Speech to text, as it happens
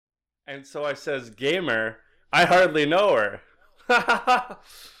And so I says, gamer, I hardly know her.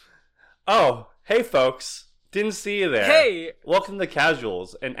 Oh, hey folks. Didn't see you there. Hey! Welcome to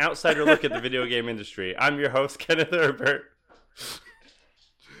Casuals, an outsider look at the video game industry. I'm your host, Kenneth Herbert.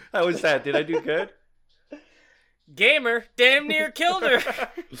 How was that? Did I do good? Gamer damn near killed her.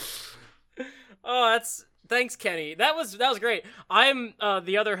 Oh, thanks, Kenny. That was great. I'm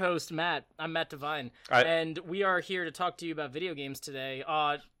the other host, Matt. I'm Matt Devine, and we are here to talk to you about video games today.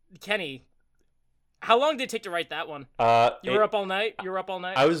 Kenny, how long did it take to write that one? You were up all night?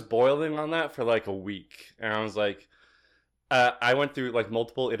 I was boiling on that for like a week, and I was like, I went through like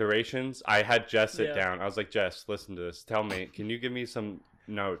multiple iterations. I had Jess sit down. I was like, Jess, listen to this. Tell me, can you give me some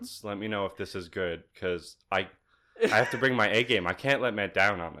notes? Let me know if this is good, because I have to bring my A game. I can't let Matt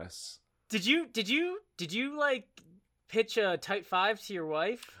down on this. Did you like pitch a Type 5 to your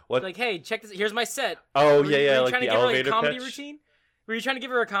wife? What? Like, hey, check this. Here's my set. Oh, were yeah, you like trying the to give her, elevator like, comedy pitch? routine? Were you trying to give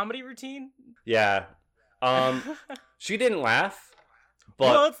her a comedy routine? Yeah. She didn't laugh,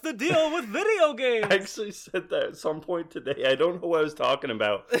 but what's the deal with video games? I actually said that at some point today. I don't know what I was talking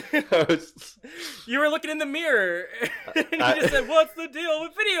about. You were looking in the mirror, and you just said, what's the deal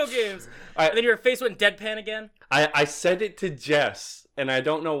with video games? And then your face went deadpan again. I said it to Jess, and I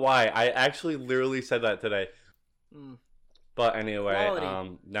don't know why. I actually literally said that today. But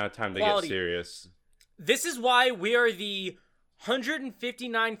anyway, now time to get serious. This is why we are the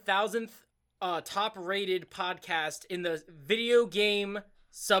 159,000th top-rated podcast in the video game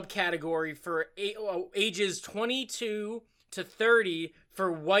subcategory for ages 22 to 30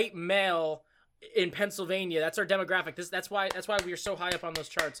 for white male in Pennsylvania. That's our demographic. That's why we are so high up on those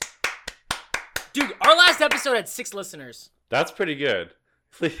charts. Dude, our last episode had 6 listeners. That's pretty good.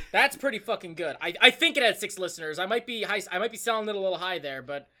 That's pretty fucking good. I think it had 6 listeners. I might be selling it a little high there,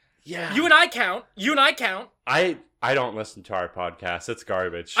 but yeah. You and I count. I don't listen to our podcast. It's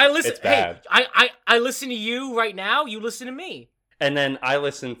garbage. I listen. It's bad. Hey, I listen to you right now. You listen to me. And then I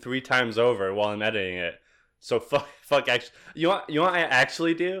listen 3 times over while I'm editing it. So fuck. Actually, you want what I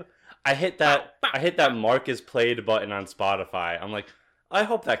actually do? I hit that Mark is played button on Spotify. I'm like, I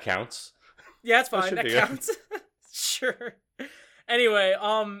hope that counts. Yeah, that's fine. That counts. Sure. Anyway,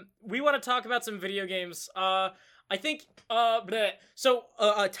 we want to talk about some video games. I think, so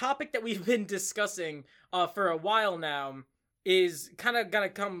a topic that we've been discussing for a while now is kind of gonna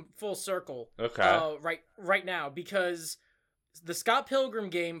come full circle. Okay. Right now, because the Scott Pilgrim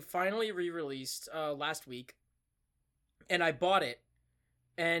game finally re-released last week, and I bought it,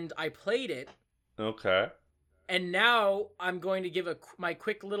 and I played it. Okay. And now I'm going to give my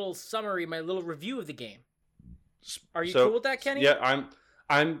quick little summary, my little review of the game. Are you cool with that, Kenny? Yeah,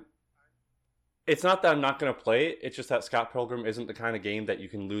 I'm. It's not that I'm not going to play it. It's just that Scott Pilgrim isn't the kind of game that you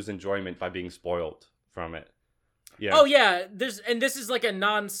can lose enjoyment by being spoiled from it. Yeah. Oh yeah, this is like a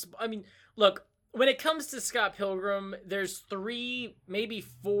I mean, look, when it comes to Scott Pilgrim, there's 3, maybe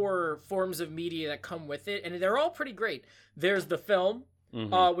 4 forms of media that come with it, and they're all pretty great. There's the film,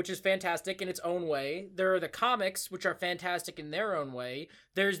 which is fantastic in its own way. There are the comics, which are fantastic in their own way.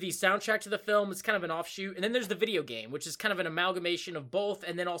 There's the soundtrack to the film. It's kind of an offshoot. And then there's the video game, which is kind of an amalgamation of both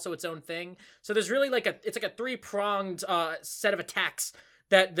and then also its own thing. So there's really it's like a 3-pronged set of attacks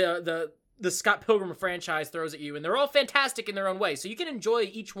that the Scott Pilgrim franchise throws at you. And they're all fantastic in their own way. So you can enjoy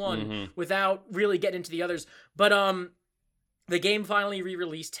each one without really getting into the others. But the game finally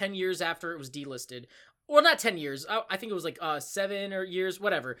re-released 10 years after it was delisted. Well, not 10 years. I think it was like 7 or years,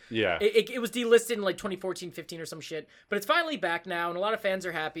 whatever. Yeah. It was delisted in like 2014, 15 or some shit. But it's finally back now, and a lot of fans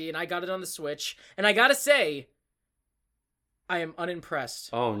are happy, and I got it on the Switch. And I gotta say, I am unimpressed.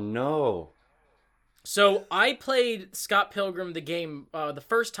 Oh, no. So I played Scott Pilgrim, the game, the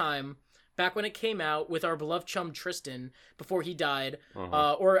first time, back when it came out, with our beloved chum Tristan, before he died.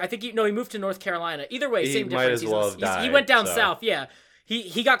 Or I think he moved to North Carolina. Either way, same difference. Might as well have died, he went down south, yeah.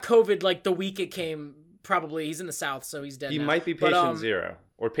 He got COVID like the week it came. Probably he's in the south, so he's dead. He now. might be patient 0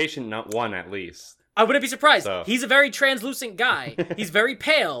 or patient 1 at least. I wouldn't be surprised. So. He's a very translucent guy. He's very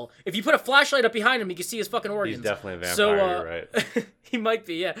pale. If you put a flashlight up behind him, you can see his fucking organs. He's definitely a vampire. You're right. He might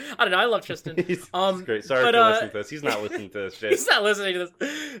be. Yeah, I don't know. I love Tristan. He's great. Sorry for listening to this. He's not listening to this shit. He's not listening to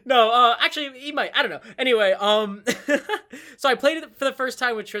this. No, actually, he might. I don't know. Anyway, so I played it for the first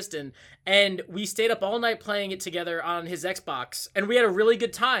time with Tristan, and we stayed up all night playing it together on his Xbox, and we had a really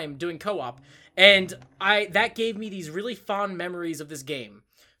good time doing co-op. And that gave me these really fond memories of this game.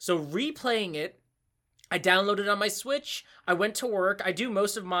 So replaying it, I downloaded it on my Switch. I went to work. I do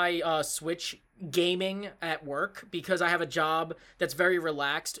most of my Switch gaming at work because I have a job that's very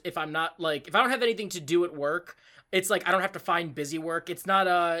relaxed. If I don't have anything to do at work, it's like I don't have to find busy work. It's not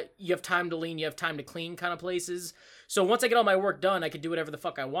you have time to lean, you have time to clean kind of places. So once I get all my work done, I can do whatever the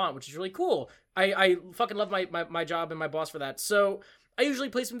fuck I want, which is really cool. I fucking love my job and my boss for that. So I usually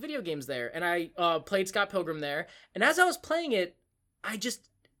play some video games there, and I played Scott Pilgrim there. And as I was playing it,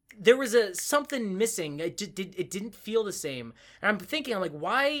 there was something missing. It didn't feel the same. And I'm thinking, I'm like,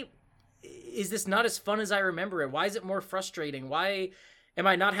 why is this not as fun as I remember it? Why is it more frustrating? Why am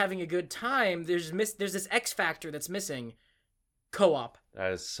I not having a good time? There's this X factor that's missing. Co-op.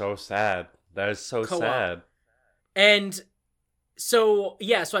 That is so sad. That is so sad. And so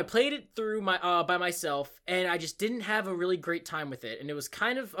I played it through by myself, and I just didn't have a really great time with it, and it was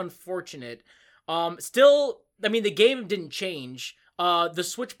kind of unfortunate. Still, I mean, the game didn't change. The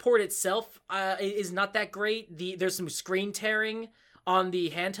Switch port itself is not that great. There's some screen tearing on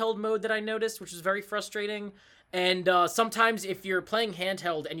the handheld mode that I noticed, which is very frustrating. And sometimes if you're playing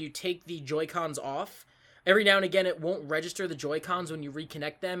handheld and you take the Joy-Cons off, every now and again it won't register the Joy-Cons when you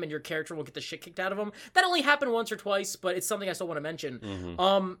reconnect them, and your character will get the shit kicked out of them. That only happened once or twice, but it's something I still want to mention.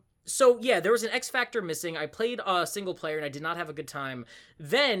 Mm-hmm. So yeah, there was an X factor missing. I played single player and I did not have a good time.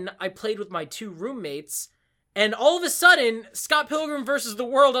 Then I played with my 2 roommates, and all of a sudden, Scott Pilgrim vs. the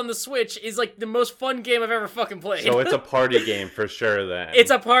World on the Switch is like the most fun game I've ever fucking played. So it's a party game for sure then.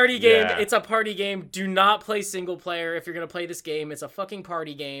 It's a party game. Yeah. It's a party game. Do not play single player if you're going to play this game. It's a fucking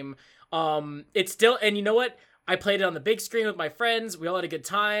party game. It's still, and you know what? I played it on the big screen with my friends. We all had a good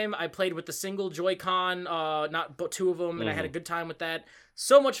time. I played with the single Joy-Con, not but 2 of them, and I had a good time with that.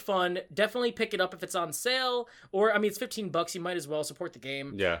 So much fun. Definitely pick it up if it's on sale. Or, I mean, it's $15. You might as well support the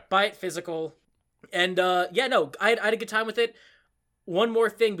game. Yeah. Buy it physical. And, I had a good time with it. One more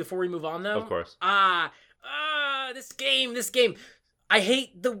thing before we move on, though. Of course. This game. I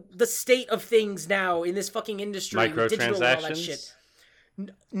hate the state of things now in this fucking industry. With digital and all that shit.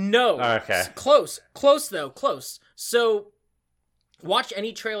 No. Okay. Close though. Close. So, watch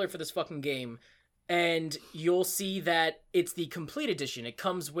any trailer for this fucking game, and you'll see that it's the complete edition. It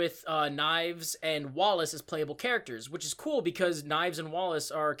comes with Knives and Wallace as playable characters, which is cool because Knives and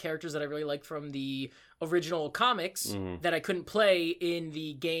Wallace are characters that I really like from the original comics that I couldn't play in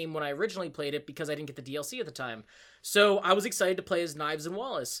the game when I originally played it because I didn't get the DLC at the time. So I was excited to play as Knives and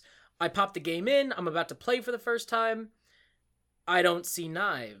Wallace. I popped the game in. I'm about to play for the first time. I don't see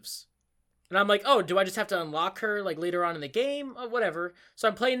Knives. And I'm like, oh, do I just have to unlock her like later on in the game? Oh, whatever. So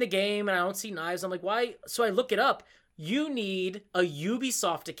I'm playing the game and I don't see Knives. I'm like, why? So I look it up. You need a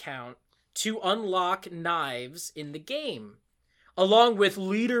Ubisoft account to unlock Knives in the game, along with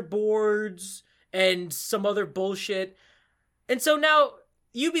leaderboards and some other bullshit. And so now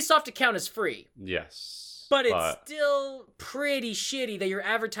Ubisoft account is free. Yes. But it's still pretty shitty that you're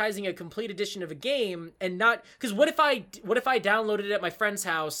advertising a complete edition of a game and not... Because what if I downloaded it at my friend's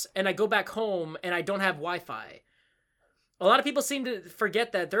house and I go back home and I don't have Wi-Fi? A lot of people seem to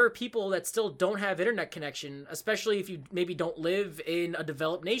forget that there are people that still don't have internet connection, especially if you maybe don't live in a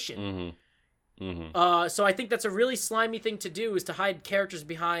developed nation. Mm-hmm. So I think that's a really slimy thing to do, is to hide characters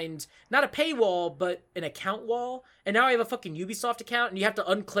behind not a paywall but an account wall. And now I have a fucking Ubisoft account and you have to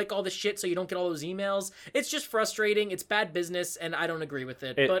unclick all the shit so you don't get all those emails. It's just frustrating. It's bad business and I don't agree with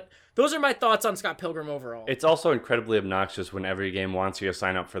it. But those are my thoughts on Scott Pilgrim overall. It's also incredibly obnoxious when every game wants you to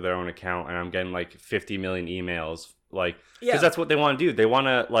sign up for their own account and I'm getting like 50 million emails, like, because that's what they want to do. They want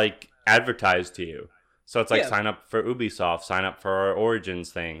to like advertise to you. So it's like, sign up for Ubisoft, sign up for our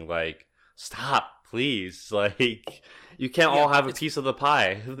Origins thing, like, stop, please. Like, you can't all have a piece of the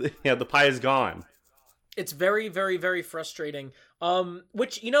pie. The pie is gone. It's very, very, very frustrating.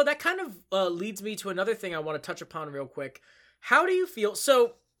 Which, that kind of leads me to another thing I want to touch upon real quick. How do you feel?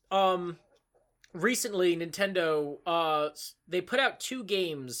 So, recently, Nintendo, they put out 2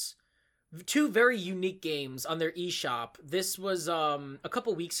 games, 2 very unique games on their eShop. This was a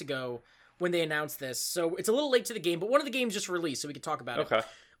couple weeks ago when they announced this. So, it's a little late to the game, but one of the games just released, so we can talk about it. Okay.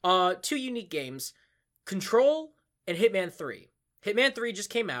 2 unique games, Control and Hitman 3. Hitman 3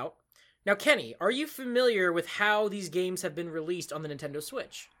 just came out. Now, Kenny, are you familiar with how these games have been released on the Nintendo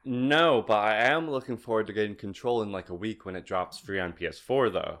Switch? No, but I am looking forward to getting Control in like a week when it drops free on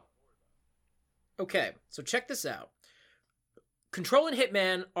PS4, though. Okay, so check this out. Control and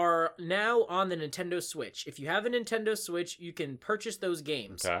Hitman are now on the Nintendo Switch. If you have a Nintendo Switch, you can purchase those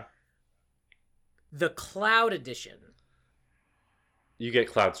games. Okay. The Cloud Edition. You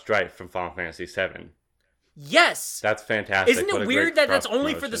get Cloud Strife from Final Fantasy VII. Yes! That's fantastic. Isn't it weird that that's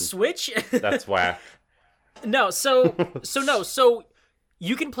only for the Switch? That's whack. No, so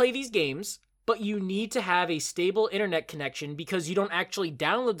you can play these games, but you need to have a stable internet connection because you don't actually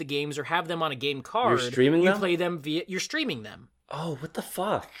download the games or have them on a game card. You're streaming them? You play them you're streaming them. Oh, what the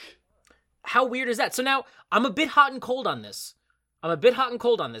fuck? How weird is that? So now, I'm a bit hot and cold on this.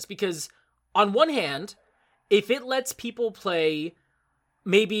 because on one hand, if it lets people play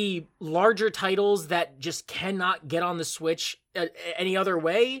maybe larger titles that just cannot get on the Switch any other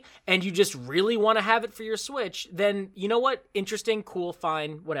way, and you just really want to have it for your Switch, then you know what? Interesting, cool,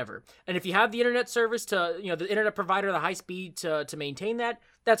 fine, whatever. And if you have the internet service to, the internet provider, the high speed to maintain that,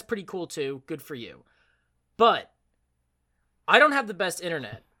 that's pretty cool too. Good for you. But I don't have the best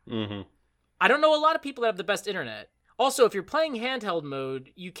internet. Mm-hmm. I don't know a lot of people that have the best internet. Also, if you're playing handheld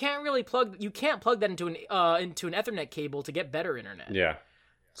mode, you can't plug that into an Ethernet cable to get better internet. Yeah.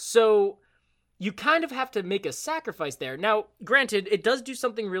 So you kind of have to make a sacrifice there. Now, granted, it does do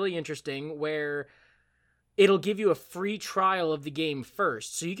something really interesting where it'll give you a free trial of the game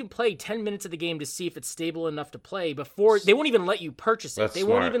first. So you can play 10 minutes of the game to see if it's stable enough to play before they won't even let you purchase it. They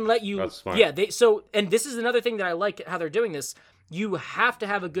won't even let you. That's smart. Yeah, and this is another thing that I like how they're doing this. You have to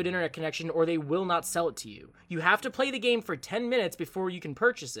have a good internet connection or they will not sell it to you. You have to play the game for 10 minutes before you can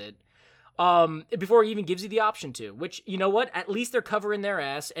purchase it. Before it even gives you the option to, which, you know what, at least they're covering their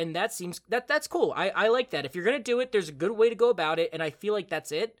ass, and that's cool. I like that. If you're gonna do it, there's a good way to go about it, and I feel like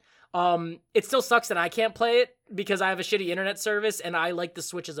that's it. It still sucks that I can't play it because I have a shitty internet service, and I like the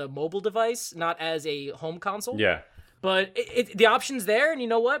Switch as a mobile device, not as a home console. Yeah. But the option's there, and you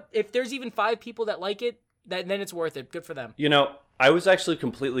know what? If there's even 5 people that like it, then it's worth it. Good for them. I was actually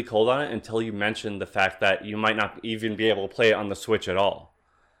completely cold on it until you mentioned the fact that you might not even be able to play it on the Switch at all.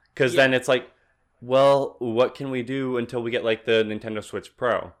 Because then it's like, well, what can we do until we get, like, the Nintendo Switch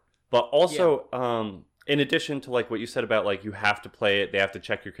Pro? But also, in addition to, like, what you said about, like, you have to play it, they have to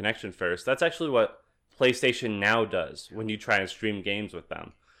check your connection first, that's actually what PlayStation Now does when you try and stream games with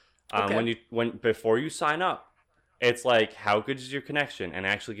them. Before you sign up, it's like, how good is your connection? And it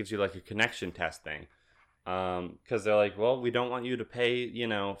actually gives you, like, a connection test thing. Because they're like, well, we don't want you to pay,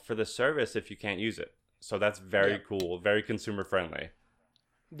 for the service if you can't use it. So that's very cool, very consumer friendly.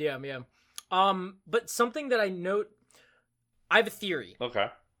 Yeah. But something that I note, I have a theory. Okay.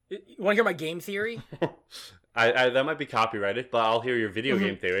 You want to hear my game theory? I that might be copyrighted, but I'll hear your video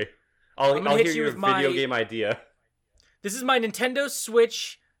game theory. I'll hear your video game idea. This is my Nintendo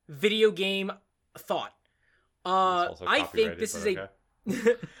Switch video game thought. I think this is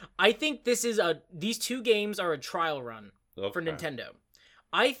I think these 2 games are a trial run for Nintendo.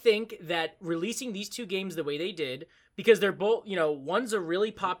 I think that releasing these 2 games the way they did, because they're both, one's a really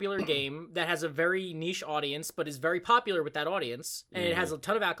popular game that has a very niche audience, but is very popular with that audience, and it has a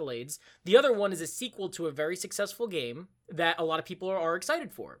ton of accolades. The other one is a sequel to a very successful game that a lot of people are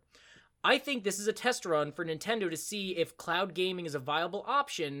excited for. I think this is a test run for Nintendo to see if cloud gaming is a viable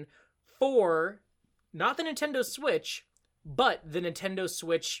option for not the Nintendo Switch, but the Nintendo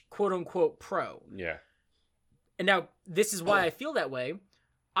Switch quote-unquote Pro. Yeah. And now, this is why I feel that way.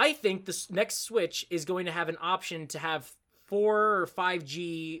 I think the next Switch is going to have an option to have 4 or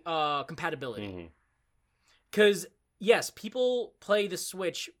 5G compatibility. Because, yes, people play the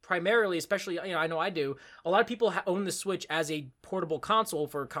Switch primarily, especially, I know I do. A lot of people own the Switch as a portable console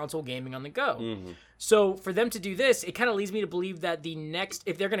for console gaming on the go. So for them to do this, it kind of leads me to believe that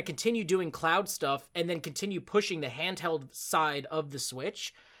if they're going to continue doing cloud stuff and then continue pushing the handheld side of the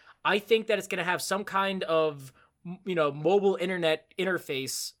Switch, I think that it's going to have some kind of mobile internet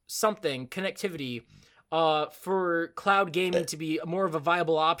interface, connectivity, for cloud gaming to be more of a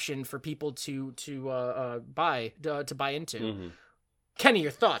viable option for people to buy into. Kenny, your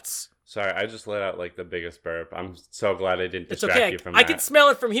thoughts? Sorry, I just let out like the biggest burp. I'm so glad I didn't distract you from that. I can smell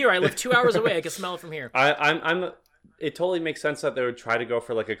it from here. I live 2 hours away. I can smell it from here. It totally makes sense that they would try to go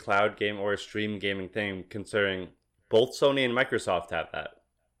for like a cloud game or a stream gaming thing, considering both Sony and Microsoft have that.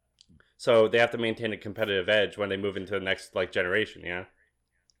 So they have to maintain a competitive edge when they move into the next generation, yeah?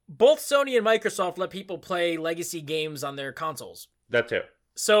 Both Sony and Microsoft let people play legacy games on their consoles. That too.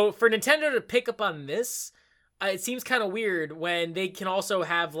 So for Nintendo to pick up on this, it seems kind of weird when they can also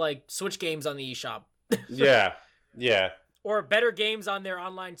have Switch games on the eShop. Yeah. Or better games on their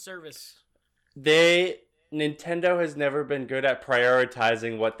online service. Nintendo has never been good at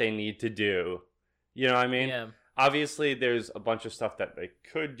prioritizing what they need to do. You know what I mean? Yeah. Obviously, there's a bunch of stuff that they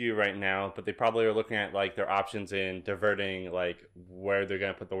could do right now, but they probably are looking at their options in diverting where they're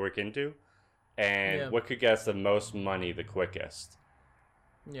going to put the work into, and what could get us the most money the quickest.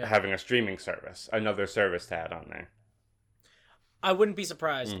 Yeah. Having a streaming service, another service to add on there. I wouldn't be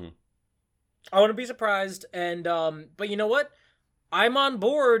surprised. I wouldn't be surprised, and but you know what? I'm on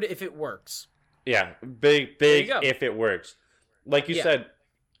board if it works. Yeah, big if it works. Like you said,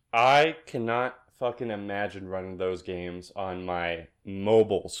 I cannot fucking imagine running those games on my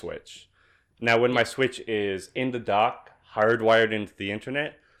mobile Switch. Now, when my Switch is in the dock, hardwired into the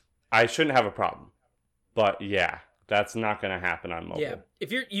internet, I shouldn't have a problem. But yeah, that's not going to happen on mobile. Yeah,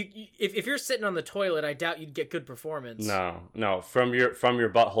 If if you're sitting on the toilet, I doubt you'd get good performance. No, from your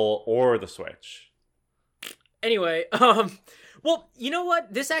butthole or the Switch. Anyway, well, you know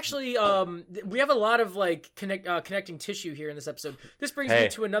what? This actually, we have a lot of like connecting tissue here in this episode. This brings me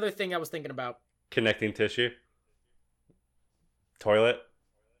to another thing I was thinking about. Connecting tissue? Toilet?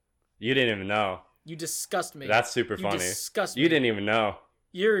 You didn't even know. You disgust me. That's super funny. You disgust me. You didn't even know.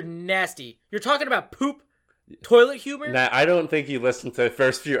 You're nasty. You're talking about poop? Toilet humor? Nah, I don't think you listened to the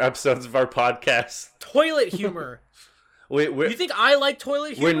first few episodes of our podcast. Toilet humor. You think I like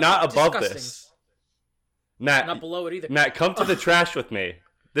toilet humor? We're not above this. Matt, not below it either. Matt, come to the trash with me.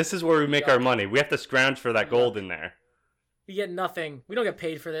 This is where we make our money. We have to scrounge for that gold in there. We get nothing. We don't get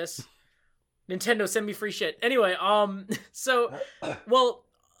paid for this. Nintendo, send me free shit. Anyway, so, well,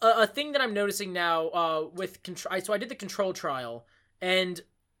 a thing that I'm noticing now, with Control, so I did the Control trial, and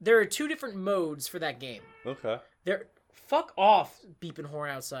there are 2 different modes for that game. Okay. Fuck off, beeping horn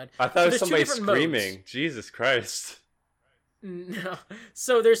outside. I thought it was somebody screaming. Modes. Jesus Christ. No.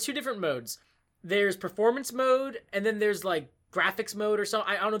 So there's 2 different modes. There's performance mode, and then there's like graphics mode or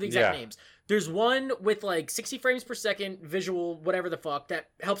something. I don't know the exact names. There's one with like 60 frames per second, visual, whatever the fuck, that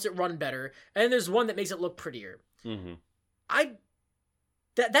helps it run better. And then there's one that makes it look prettier. Mm-hmm.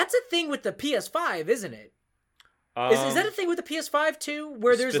 That's a thing with the PS5, isn't it? Is that a thing with the PS5 too?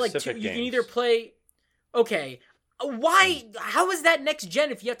 Where there's like 2, you can either play... Okay. Why? How is that next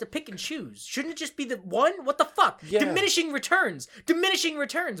gen if you have to pick and choose? Shouldn't it just be the one? What the fuck? Yeah. Diminishing returns.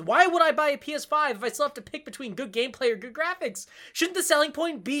 Why would I buy a PS5 if I still have to pick between good gameplay or good graphics? Shouldn't the selling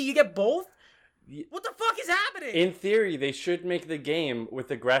point be you get both? What the fuck is happening? In theory, they should make the game with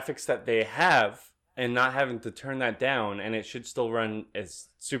the graphics that they have and not having to turn that down, and it should still run as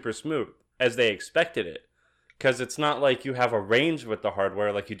super smooth as they expected it. Because it's not like you have a range with the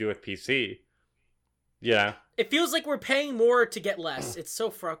hardware like you do with PC. Yeah. It feels like we're paying more to get less. It's so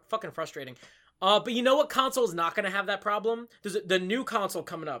fucking frustrating. But you know what console is not going to have that problem? There's the new console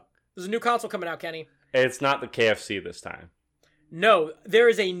coming up. There's a new console coming out, Kenny. It's not the KFC this time. No, there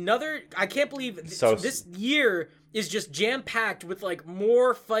is another... I can't believe... this year is just jam-packed with, like,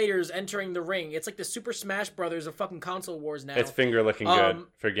 more fighters entering the ring. It's like the Super Smash Brothers of fucking console wars now. It's finger-licking good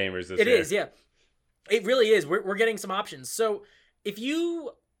for gamers this year. It is, yeah. It really is. We're getting some options. So, if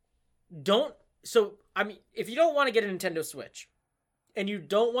you don't... So, I mean, if you don't want to get a Nintendo Switch, and you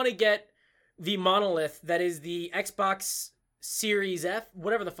don't want to get the monolith that is the Xbox Series F,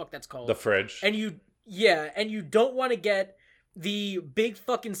 whatever the fuck that's called. The fridge. And you don't want to get the big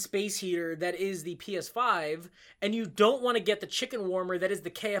fucking space heater that is the PS5, and you don't want to get the chicken warmer that is the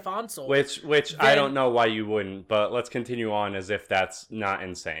KF console. Which I don't know why you wouldn't, but let's continue on as if that's not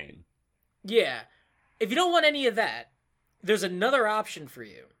insane. Yeah. If you don't want any of that, there's another option for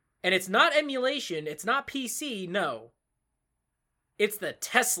you. And it's not emulation, it's not PC, no. It's the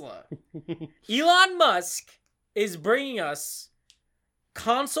Tesla. Elon Musk is bringing us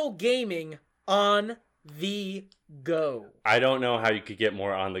console gaming on the go. I don't know how you could get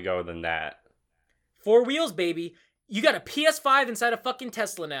more on the go than that. 4 wheels, baby. You got a PS5 inside a fucking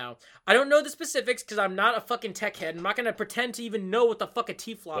Tesla now. I don't know the specifics because I'm not a fucking tech head. I'm not going to pretend to even know what the fuck a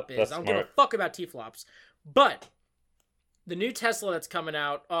T-flop is. I don't give a fuck about T-flops. But... the new Tesla that's coming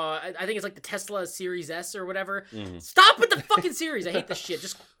out, I think it's like the Tesla Series S or whatever. Mm-hmm. Stop with the fucking series. I hate this shit.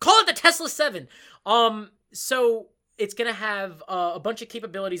 Just call it the Tesla 7. So it's going to have a bunch of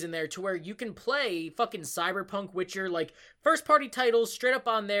capabilities in there to where you can play fucking Cyberpunk, Witcher, like first-party titles straight up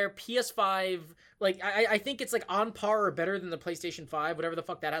on their PS5. Like, I think it's like on par or better than the PlayStation 5, whatever the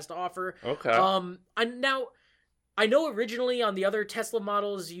fuck that has to offer. Okay. I know originally on the other Tesla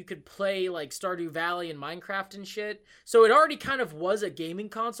models you could play like Stardew Valley and Minecraft and shit. So it already kind of was a gaming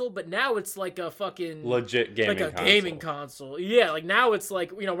console, but now it's like a fucking legit gaming console. Like a gaming console. Yeah, like now it's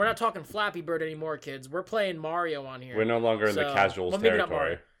like, you know, we're not talking Flappy Bird anymore, kids. We're playing Mario on here. We're no longer in the casuals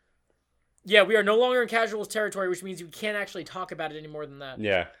territory. Yeah, we are no longer in casuals territory, which means we can't actually talk about it any more than that.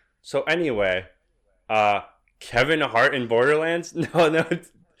 Yeah. So anyway, Kevin Hart in Borderlands? No.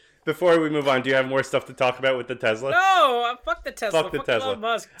 Before we move on, do you have more stuff to talk about with the Tesla? No, fuck the Tesla. Fuck Elon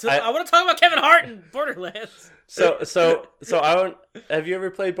Musk. I want to talk about Kevin Hart in Borderlands. So I don't. Have you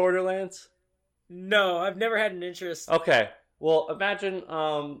ever played Borderlands? No, I've never had an interest. Okay, well, imagine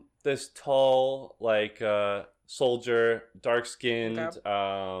this tall, like soldier, dark skinned,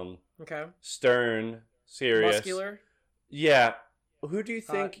 okay, stern, serious, muscular. Yeah. Who do you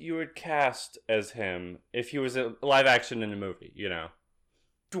think you would cast as him if he was a live action in a movie? You know.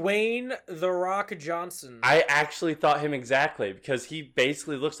 Dwayne The Rock Johnson. I actually thought him exactly because he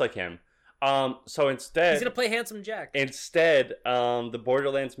basically looks like him. So instead, he's gonna play Handsome Jack. Instead, the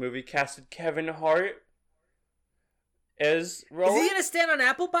Borderlands movie casted Kevin Hart. is Is rolling. he gonna stand on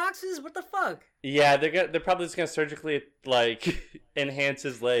apple boxes? What the fuck? Yeah, they're probably just gonna surgically like enhance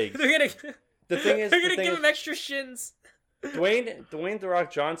his legs. They're gonna The thing is, they're gonna give him extra shins. Dwayne The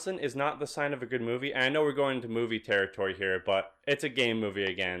Rock Johnson is not the sign of a good movie. And I know we're going into movie territory here, but it's a game movie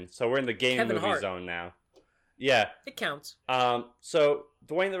again, so we're in the game Kevin movie Hart. zone now. Yeah. It counts. So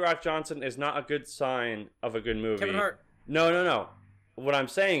Dwayne The Rock Johnson is not a good sign of a good movie. Kevin Hart. No. What I'm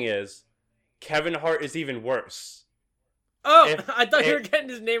saying is, Kevin Hart is even worse. Oh, I thought you were getting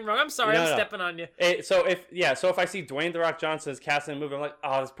his name wrong. I'm sorry, No, I'm no. stepping on you. So if I see Dwayne The Rock Johnson as cast in a movie, I'm like,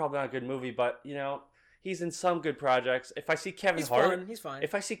 oh, that's probably not a good movie, but you know, he's in some good projects. If I see Kevin Hart, He's fine.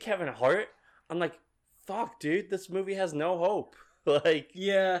 If I see Kevin Hart, I'm like, fuck, dude, this movie has no hope. Like,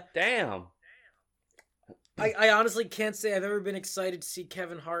 Yeah. damn. I honestly can't say I've ever been excited to see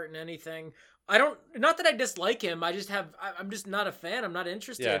Kevin Hart in anything. Not that I dislike him. I'm just not a fan. I'm not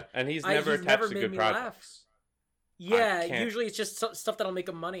interested. Yeah, and he's never attached to good projects. Yeah, usually it's just stuff that'll make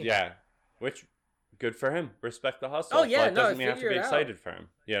him money. Yeah, which, good for him. Respect the hustle. Oh, yeah, but it no, doesn't mean I have to figure be it out. excited for him,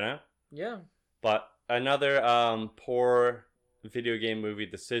 you know? Yeah. But another poor video game movie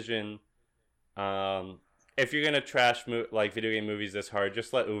decision. If you're gonna trash video game movies this hard,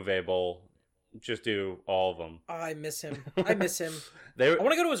 just let Uwe Boll just do all of them. Oh, I miss him. I miss him. I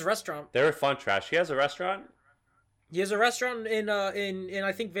want to go to his restaurant. They were fun trash. He has a restaurant. He has a restaurant in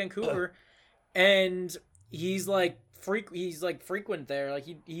I think Vancouver, and he's like frequent there. Like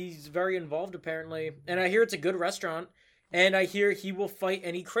he's very involved apparently, and I hear it's a good restaurant, and I hear he will fight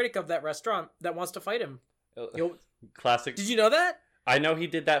any critic of that restaurant that wants to fight him. Classic. Did you know that? I know he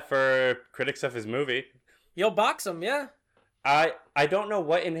did that for critics of his movie. He'll box him, yeah. I don't know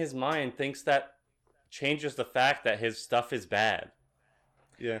what in his mind thinks that changes the fact that his stuff is bad.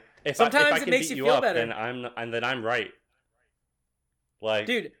 Yeah. If I Sometimes it can makes beat you feel better. then I'm right. Like,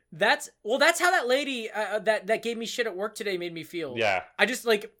 Dude, that's how that lady that gave me shit at work today made me feel. yeah.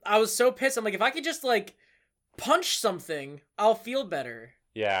 I was so pissed. I'm like, if I could just like punch something, I'll feel better.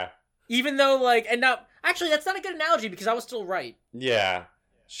 Yeah. Even though and now actually that's not a good analogy because I was still right. Yeah.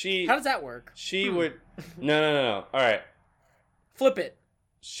 How does that work? She would No. All right. Flip it.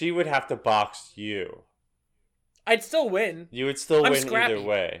 She would have to box you. I'd still win. You would still I'm win scrappy. either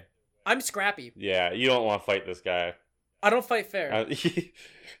way. I'm scrappy. Yeah, you don't want to fight this guy. I don't fight fair.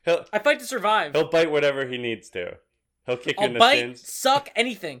 I fight to survive. He'll bite whatever he needs to. He'll kick you I'll in the bite, shins. suck,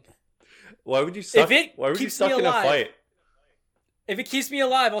 anything. Why would you suck? Why would you keeps suck me in a alive. fight? If it keeps me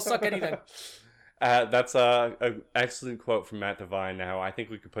alive, I'll suck anything. That's an excellent quote from Matt Devine. Now I think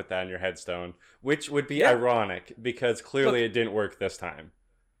we could put that on your headstone, which would be Yeah. ironic because clearly Look, it didn't work this time.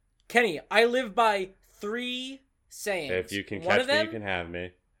 Kenny, I live by 3 sayings. If you can One catch of them, me, you can have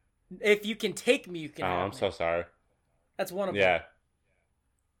me. If you can take me, you can have I'm me. so sorry. That's one of them. Yeah.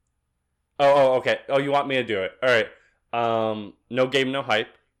 Oh, okay. Oh, you want me to do it? All right. No game, no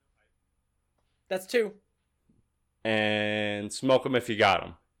hype, That's 2. and smoke them if you got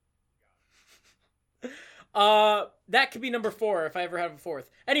them. That could be number 4 if I ever have a 4th.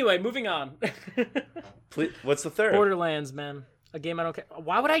 Anyway, moving on. Please, what's the third? Borderlands, man. A game I don't care.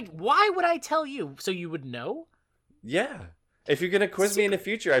 Why would I tell you? So you would know? Yeah. If you're gonna quiz me in the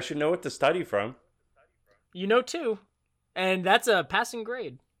future, I should know what to study from. You know 2. And that's a passing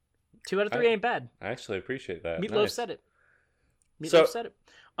grade. 2 out of 3 ain't bad. I actually appreciate that. Meatloaf Nice. said it. So- Meatloaf said it.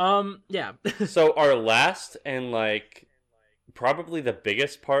 Yeah. So our last and probably the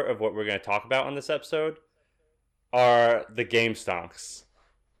biggest part of what we're going to talk about on this episode are the game stonks.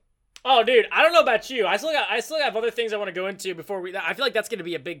 Oh, dude, I don't know about you. I still have other things I want to go into before we. I feel like that's going to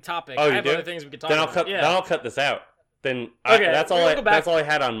be a big topic. Oh, I you have do? other things we could talk Then about. Then I'll cut this out. Then Okay, that's all we'll go back. that's all I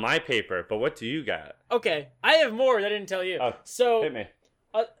had on my paper. But what do you got? Okay, I have more that I didn't tell you. Oh, So hit me.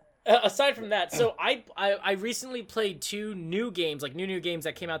 aside from that, so I recently played 2 new games, like new games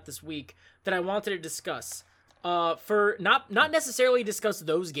that came out this week that I wanted to discuss. For not necessarily discuss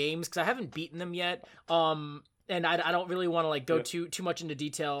those games because I haven't beaten them yet. And I don't really want to go too much into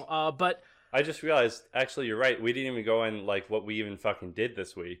detail. But I just realized, actually, you're right. We didn't even go in what we even fucking did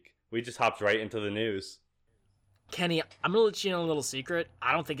this week. We just hopped right into the news. Kenny, I'm gonna let you know a little secret.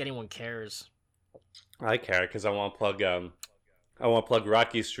 I don't think anyone cares. I care because I want to plug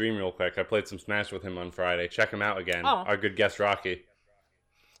Rocky's stream real quick. I played some Smash with him on Friday. Check him out again. Oh. Our good guest Rocky.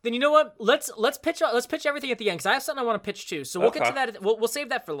 Then you know what? Let's pitch everything at the end because I have something I want to pitch too. So we'll get to that. We'll save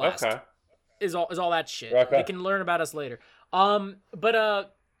that for last. Okay. Is all that shit. Okay. They can learn about us later. No.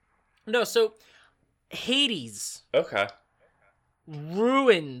 So Hades Okay.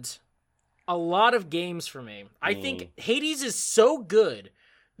 ruined a lot of games for me. I think Hades is so good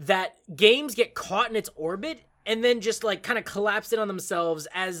that games get caught in its orbit and then just like kind of collapse in on themselves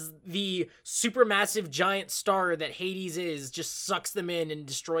as the supermassive giant star that Hades is just sucks them in and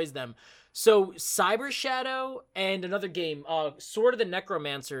destroys them. So Cyber Shadow and another game, Sword of the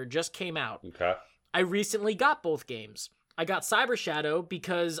Necromancer, just came out. Okay. I recently got both games. I got Cyber Shadow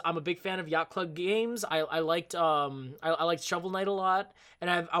because I'm a big fan of Yacht Club games. I liked Shovel Knight a lot, and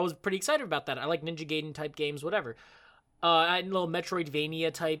I was pretty excited about that. I like Ninja Gaiden type games, whatever. I little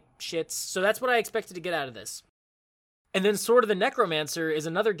Metroidvania type shits. So that's what I expected to get out of this. And then Sword of the Necromancer is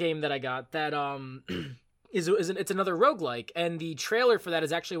another game that I got that it's another roguelike, and the trailer for that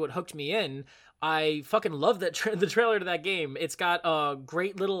is actually what hooked me in. I fucking love that the trailer to that game. It's got a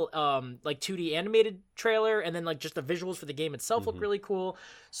great little like 2D animated trailer, and then like just the visuals for the game itself look really cool.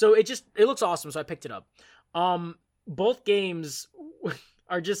 So it looks awesome, so I picked it up. Both games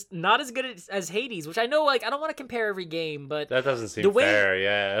are just not as good as Hades, which I know, like, I don't want to compare every game, but that doesn't seem fair.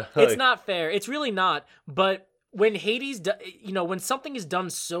 Yeah, it's not fair. It's really not. But when Hades, when something is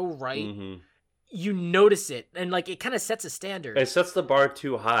done so right, you notice it, and like it kind of sets a standard. It sets the bar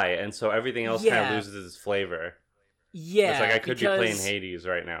too high, and so everything else kind of loses its flavor. Yeah, it's like I could be playing Hades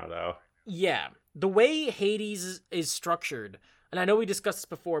right now, though. Yeah, the way Hades is structured, and I know we discussed this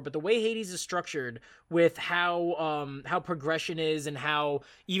before, but the way Hades is structured with how progression is, and how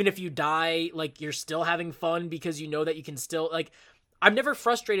even if you die, like you're still having fun because you know that you can still like. I'm never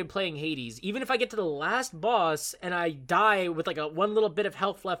frustrated playing Hades. Even if I get to the last boss and I die with like one little bit of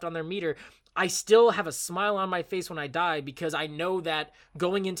health left on their meter, I still have a smile on my face when I die because I know that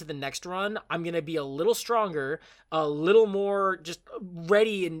going into the next run, I'm going to be a little stronger, a little more just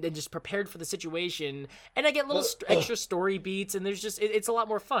ready and just prepared for the situation. And I get little extra story beats, and there's just, it's a lot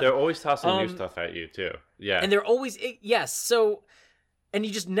more fun. They're always tossing new stuff at you too. Yeah. And they're always, yes. So, and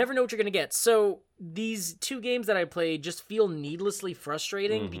you just never know what you're going to get. So these two games that I played just feel needlessly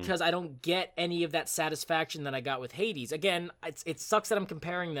frustrating because I don't get any of that satisfaction that I got with Hades. Again, it sucks that I'm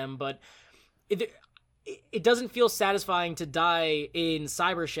comparing them, but it doesn't feel satisfying to die in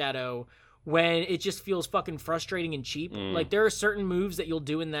Cyber Shadow when it just feels fucking frustrating and cheap. Like, there are certain moves that you'll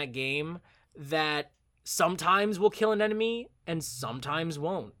do in that game that sometimes will kill an enemy and sometimes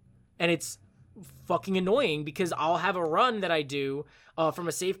won't. And it's fucking annoying because I'll have a run that I do from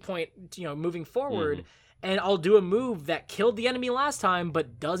a save point, moving forward, and I'll do a move that killed the enemy last time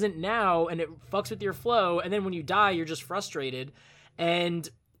but doesn't now, and it fucks with your flow, and then when you die, you're just frustrated. And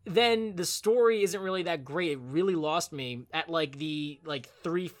then the story isn't really that great. It really lost me at like the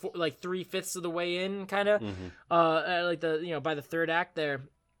 3/5 of the way in, kind of like the by the third act there.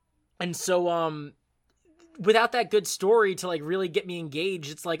 And so without that good story to like really get me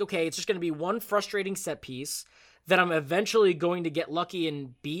engaged, it's like, okay, it's just going to be one frustrating set piece that I'm eventually going to get lucky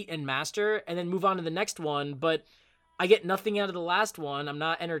and beat and master, and then move on to the next one. But I get nothing out of the last one. I'm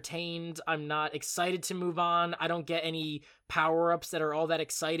not entertained. I'm not excited to move on. I don't get any power-ups that are all that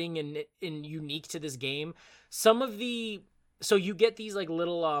exciting and unique to this game. So you get these like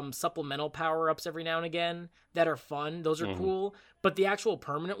little supplemental power-ups every now and again that are fun. Those are cool. But the actual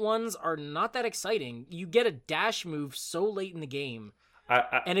permanent ones are not that exciting. You get a dash move so late in the game.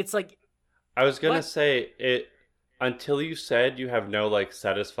 And it's like... I was going to say, it until you said you have no like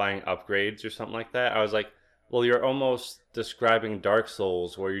satisfying upgrades or something like that, I was like, well, you're almost describing Dark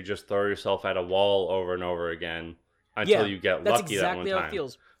Souls where you just throw yourself at a wall over and over again until you get lucky that one time. That's exactly how it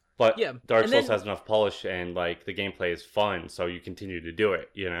feels. But Dark Souls has enough polish, and like the gameplay is fun, so you continue to do it,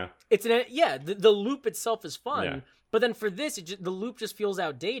 It's the loop itself is fun, but then for this, the loop just feels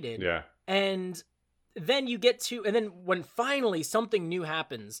outdated. Yeah. And then and then when finally something new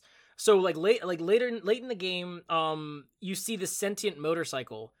happens, so like late in the game, you see the sentient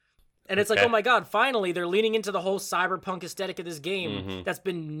motorcycle. And it's like, oh my god, finally they're leaning into the whole cyberpunk aesthetic of this game that's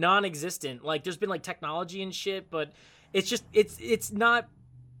been non-existent. Like, there's been like technology and shit, but it's not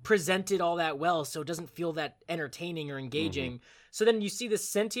presented all that well, so it doesn't feel that entertaining or engaging. So then you see this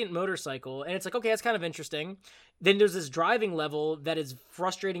sentient motorcycle, and it's like, okay, that's kind of interesting. Then there's this driving level that is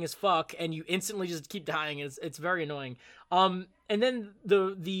frustrating as fuck, and you instantly just keep dying. It's very annoying. And then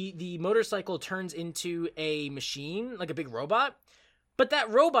the motorcycle turns into a machine, like a big robot. But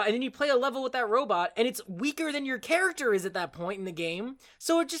that robot, and then you play a level with that robot, and it's weaker than your character is at that point in the game.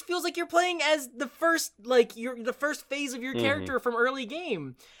 So it just feels like you're playing as the first phase of your character from early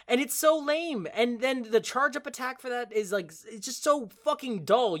game. And it's so lame. And then the charge up attack for that is like, it's just so fucking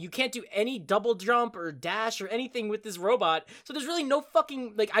dull. You can't do any double jump or dash or anything with this robot. So there's really no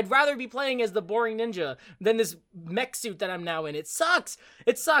fucking, like, I'd rather be playing as the boring ninja than this mech suit that I'm now in. It sucks.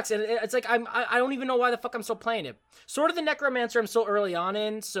 It sucks. And it's like, I don't even know why the fuck I'm still playing it. Sword of the Necromancer I'm still early on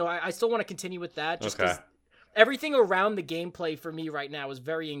in, so I still want to continue with that just because everything around the gameplay for me right now is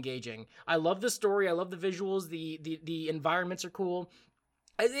very engaging. I love the story. I love the visuals. The environments are cool.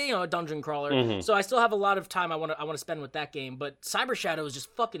 A dungeon crawler. Mm-hmm. So I still have a lot of time I want to spend with that game. But Cyber Shadow is just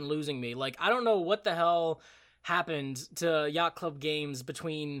fucking losing me. Like, I don't know what the hell happened to Yacht Club Games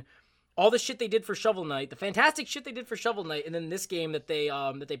between all the shit they did for Shovel Knight, the fantastic shit they did for Shovel Knight, and then this game that they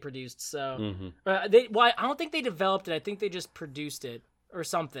produced. So I don't think they developed it. I think they just produced it or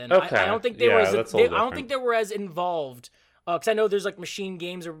something. Okay. I don't think they were. I don't think they were as involved. Because I know there's like Machine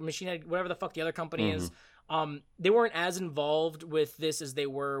Games or Machine whatever the fuck the other company is. They weren't as involved with this as they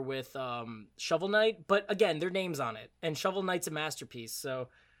were with Shovel Knight, but again, their name's on it, and Shovel Knight's a masterpiece. So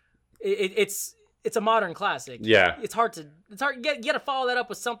it's a modern classic. Yeah, it's hard. You got to follow that up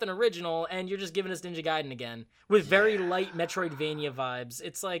with something original, and you're just giving us Ninja Gaiden again with very light Metroidvania vibes.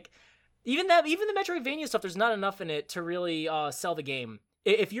 It's like even the Metroidvania stuff. There's not enough in it to really sell the game.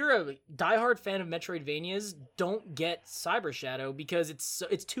 If you're a diehard fan of Metroidvanias, don't get Cyber Shadow because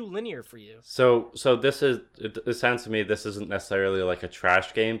it's too linear for you. So it sounds to me this isn't necessarily like a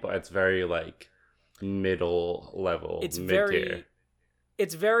trash game, but it's very like middle level, mid-tier.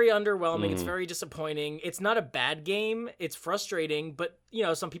 It's very underwhelming. It's very disappointing. It's not a bad game. It's frustrating, but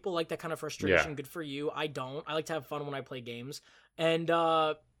some people like that kind of frustration. Yeah. Good for you. I don't. I like to have fun when I play games. And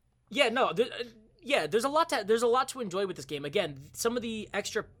there's a lot to enjoy with this game. Again, some of the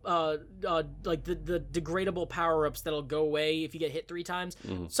extra like the degradable power-ups that'll go away if you get hit 3 times.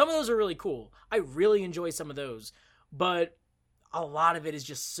 Some of those are really cool. I really enjoy some of those. But a lot of it is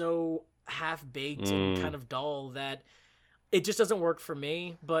just so half-baked and kind of dull that it just doesn't work for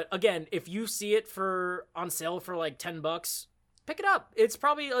me. But again, if you see it on sale for like $10, pick it up. It's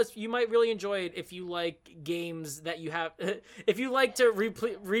probably, you might really enjoy it if you like games that you have. If you like to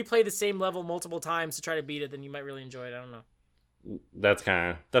replay the same level multiple times to try to beat it, then you might really enjoy it. I don't know. That's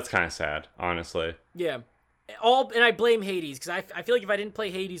kind of sad, honestly. Yeah. And I blame Hades because I feel like if I didn't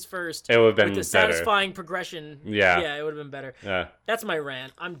play Hades first, it would have been with the satisfying progression. Yeah, it would have been better. Yeah. That's my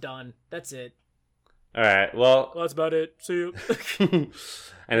rant. I'm done. That's it. All right. Well, that's about it. See you.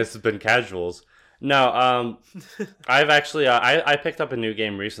 And this has been Casuals. No, I've actually I picked up a new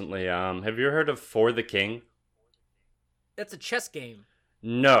game recently. Have you heard of For the King? That's a chess game.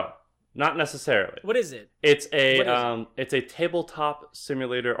 No, not necessarily. What is it? It's a tabletop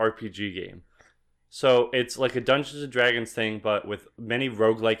simulator RPG game. So it's like a Dungeons and Dragons thing, but with many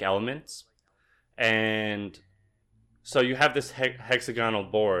roguelike elements. And so you have this hexagonal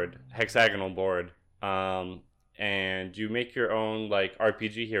board, and you make your own like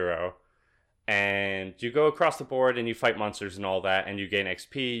RPG hero. And you go across the board and you fight monsters and all that, and you gain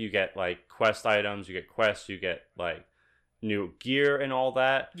XP, you get like quest items, you get quests, you get like new gear and all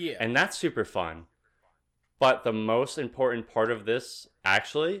that. Yeah. And that's super fun. But the most important part of this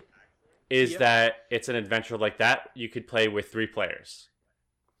actually is that it's an adventure like that you could play with 3 players.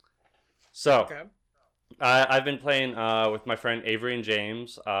 So I've been playing with my friend Avery and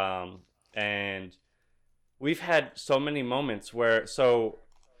James, and we've had so many moments where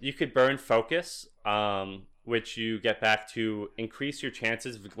you could burn focus, which you get back to increase your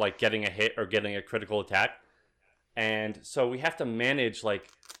chances of like getting a hit or getting a critical attack. And so we have to manage like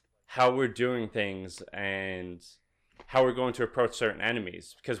how we're doing things and how we're going to approach certain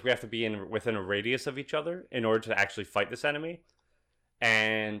enemies, because we have to be within a radius of each other in order to actually fight this enemy.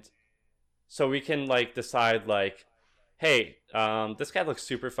 And so we can like decide like, hey, this guy looks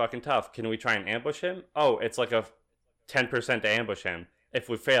super fucking tough. Can we try and ambush him? Oh, it's like a 10% to ambush him. If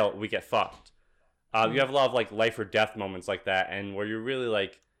we fail, we get fucked. You have a lot of like life or death moments like that, and where you're really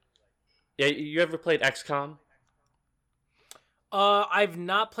like, yeah. You ever played XCOM? I've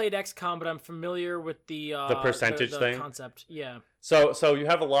not played XCOM, but I'm familiar with the percentage thing concept. Yeah. So you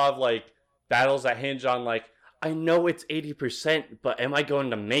have a lot of like battles that hinge on like, I know it's 80%, but am I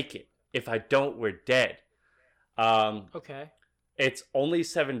going to make it? If I don't, we're dead. Okay. It's only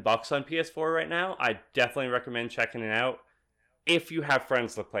 $7 on PS4 right now. I definitely recommend checking it out if you have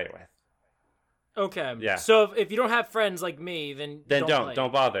friends to play with. Okay. Yeah. So if you don't have friends like me, then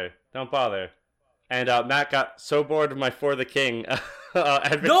don't bother. Don't bother. And Matt got so bored of my For the King. No,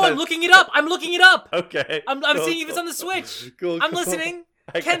 I'm looking it up. Okay. I'm seeing if it's on the Switch. Cool. I'm listening.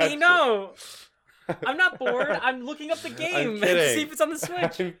 Kenny, no. I'm not bored. I'm looking up the game to see if it's on the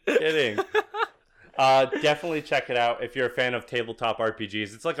Switch. I'm kidding. Definitely check it out if you're a fan of tabletop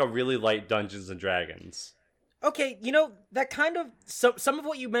RPGs. It's like a really light Dungeons and Dragons. Okay, that kind of some of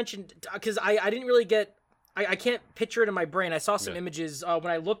what you mentioned, because I didn't really get, I can't picture it in my brain. I saw some images when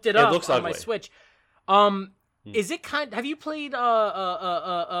I looked it up on my Switch. Is it have you played Into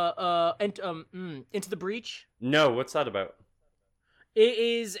the Breach? No, what's that about? It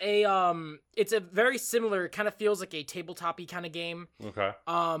is it's a very similar, kind of feels like a tabletop-y kind of game. Okay.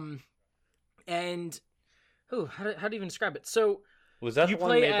 And how do you even describe it? So was that you the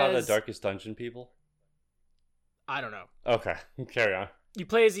one made by the Darkest Dungeon people? I don't know. Okay, carry on. You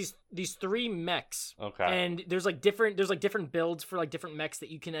play as these 3 mechs. Okay. And there's different builds for like different mechs that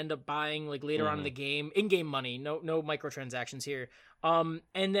you can end up buying like later on in the game. In-game money, no microtransactions here. And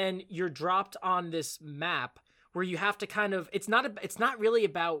then you're dropped on this map where you have to kind of it's not really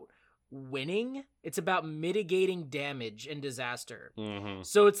about winning, it's about mitigating damage and disaster.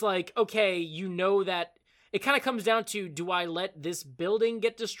 So it's like, okay, you know that it kind of comes down to, do I let this building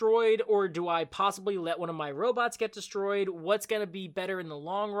get destroyed, or do I possibly let one of my robots get destroyed? What's going to be better in the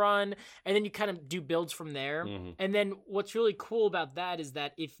long run? And then you kind of do builds from there. And then what's really cool about that is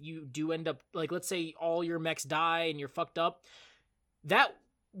that if you do end up, like, let's say all your mechs die and you're fucked up, that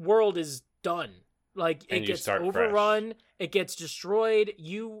world is done. Like, it gets overrun, fresh. It gets destroyed.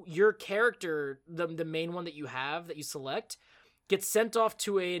 Your character, the main one that you have, that you select, gets sent off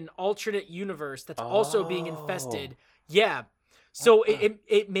to an alternate universe that's also being infested. Yeah. So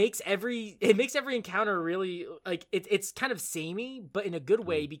it makes every encounter really, like, it's kind of samey, but in a good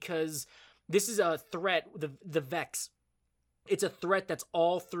way, because this is a threat, the Vex. It's a threat that's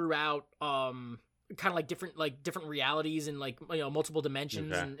all throughout kind of like different realities and, like, you know, multiple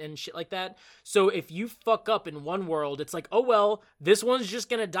dimensions and shit like that. So if you fuck up in one world, it's like, oh well, this one's just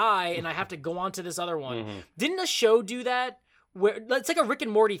gonna die and I have to go on to this other one. Didn't a show do that? Where it's like a Rick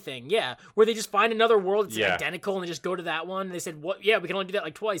and Morty thing, where they just find another world that's identical and they just go to that one. And they said, "What? Yeah, we can only do that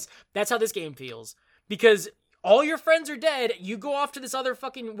like twice." That's how this game feels, because all your friends are dead. You go off to this other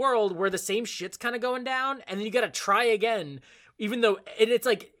fucking world where the same shit's kind of going down, and then you got to try again. Even though it's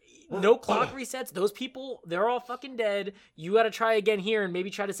like no clock resets. Those people, they're all fucking dead. You got to try again here and maybe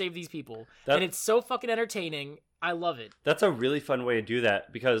try to save these people. And it's so fucking entertaining. I love it. That's a really fun way to do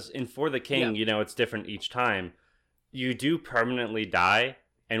that, because in For the King, you know, it's different each time. You do permanently die,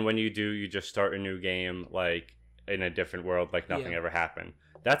 and when you do, you just start a new game, like, in a different world, like nothing ever happened.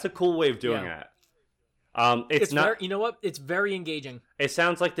 That's a cool way of doing that. It's not. Very, you know what? It's very engaging. It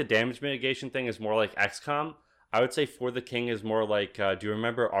sounds like the damage mitigation thing is more like XCOM. I would say For the King is more like. Do you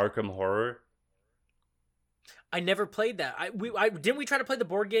remember Arkham Horror? I never played that. Didn't we try to play the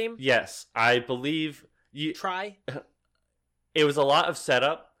board game? Yes, I believe you try. It was a lot of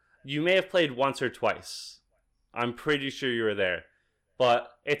setup. You may have played once or twice. I'm pretty sure you were there. But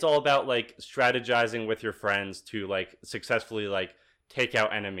it's all about, like, strategizing with your friends to, like, successfully, like, take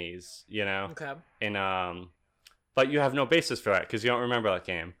out enemies, you know? Okay. And but you have no basis for that because you don't remember that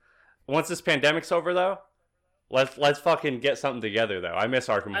game. Once this pandemic's over, though, let's fucking get something together, though. I miss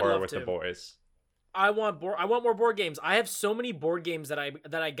Arkham Horror with the boys. I want more board games. I have so many board games that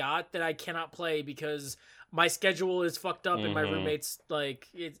I got that I cannot play because my schedule is fucked up and my roommates, like,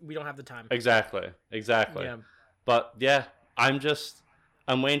 we don't have the time. Exactly. Yeah. But yeah, I'm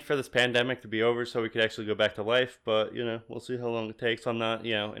waiting for this pandemic to be over so we could actually go back to life. But, you know, we'll see how long it takes. I'm not,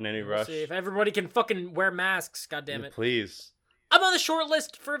 you know, in any rush. See if everybody can fucking wear masks. God damn it. Please. I'm on the short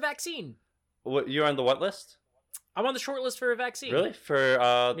list for a vaccine. What, you're on the what list? I'm on the short list for a vaccine. Really? For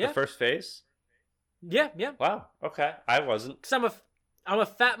the first phase? Yeah. Wow. Okay. I wasn't. Because I'm a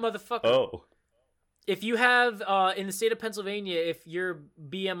fat motherfucker. Oh. If you have in the state of Pennsylvania, if your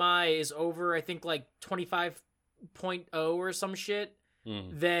BMI is over, I think, like 25.0 or some shit,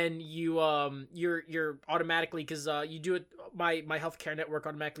 then you're automatically, because you do it, my healthcare network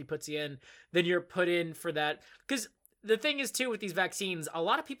automatically puts you in, then you're put in for that. Because the thing is, too, with these vaccines, a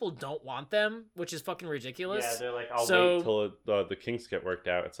lot of people don't want them, which is fucking ridiculous. Yeah, they're like, I'll wait till the kinks get worked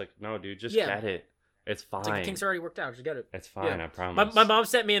out. It's like, no, dude, just get it. It's fine. It's like, the kinks are already worked out. Just get it. It's fine, I promise. My mom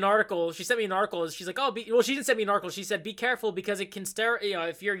sent me an article. She sent me an article. She's like, she didn't send me an article. She said, be careful because it can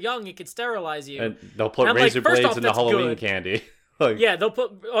if you're young, it can sterilize you. And they'll put razor blades in the Halloween candy. Yeah, they'll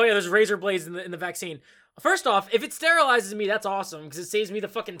put, there's razor blades in the vaccine. First off, if it sterilizes me, that's awesome because it saves me the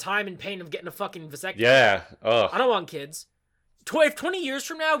fucking time and pain of getting a fucking vasectomy. Yeah. Ugh. I don't want kids. If 20 years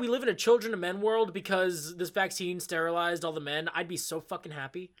from now we live in a children of men world because this vaccine sterilized all the men, I'd be so fucking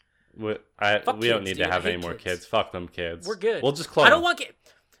happy. We don't need to have any more kids. Fuck them kids. We're good. We'll just clone. I don't want kids.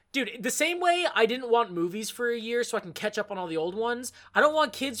 Dude, the same way I didn't want movies for a year so I can catch up on all the old ones, I don't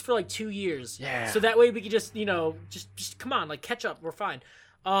want kids for like 2 years. Yeah. So that way we can just, just come on, like catch up. We're fine.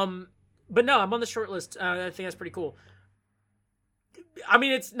 But no, I'm on the short list. I think that's pretty cool. I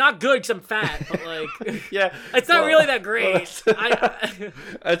mean, it's not good because I'm fat, but like, yeah, it's not really that great.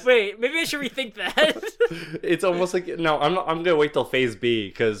 Wait, maybe I should rethink that. It's almost like I'm gonna wait till phase B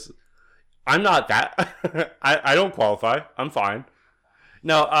because I'm not that. I don't qualify. I'm fine.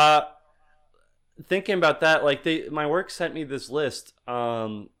 No, thinking about that, like my work sent me this list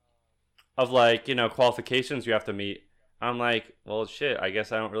of like, qualifications you have to meet. I'm like, well, shit, I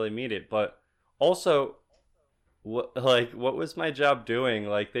guess I don't really meet it. But also, what was my job doing?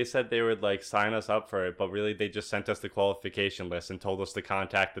 Like, they said they would like sign us up for it, but really they just sent us the qualification list and told us to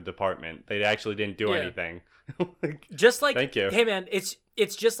contact the department. They actually didn't do anything. Just like, thank you. Hey man, it's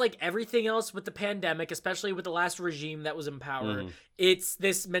just like everything else with the pandemic, especially with the last regime that was in power. It's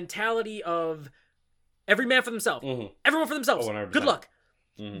this mentality of every man for themselves, everyone for themselves. 100%. Good luck.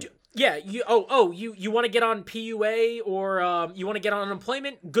 Yeah, you want to get on PUA or you want to get on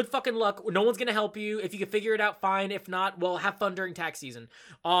unemployment? Good fucking luck. No one's gonna help you. If you can figure it out, fine. If not, well, have fun during tax season.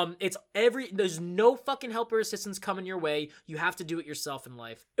 There's no fucking help or assistance coming your way. You have to do it yourself in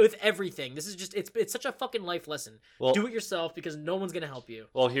life with everything. This is just it's such a fucking life lesson. Well, do it yourself because no one's gonna help you.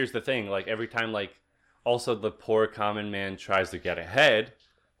 Well, here's the thing. Like every time, like also the poor common man tries to get ahead,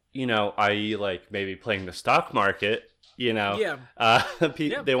 i.e. like maybe playing the stock market. They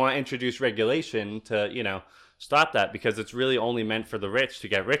want to introduce regulation to, stop that because it's really only meant for the rich to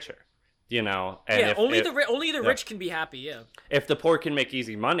get richer, And only the rich can be happy. Yeah. If the poor can make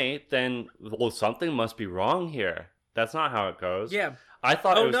easy money, then something must be wrong here. That's not how it goes. Yeah. I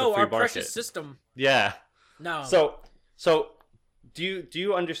thought it was the free market. Precious system. Yeah. No. So, do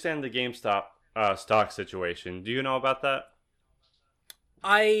you understand the GameStop stock situation? Do you know about that?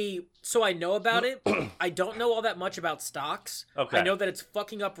 I know about it. I don't know all that much about stocks. Okay. I know that it's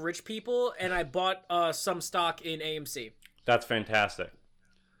fucking up rich people, and I bought some stock in AMC. That's fantastic.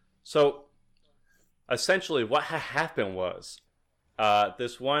 So, essentially, what happened was,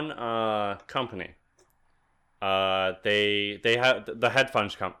 this one company, they have the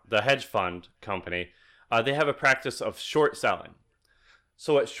hedge fund company, they have a practice of short selling.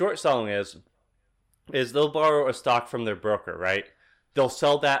 So, what short selling is they'll borrow a stock from their broker, right? They'll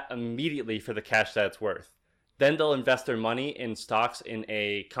sell that immediately for the cash that it's worth. Then they'll invest their money in stocks in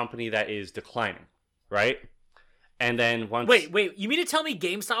a company that is declining, right? And then once... Wait, you mean to tell me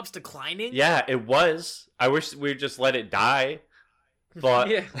GameStop's declining? Yeah, it was. I wish we'd just let it die. But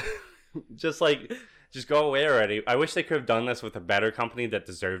just go away already. I wish they could have done this with a better company that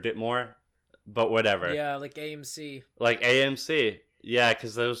deserved it more. But whatever. Yeah, like AMC. Like AMC. Yeah,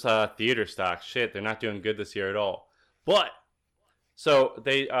 because those theater stocks, shit, they're not doing good this year at all. But... So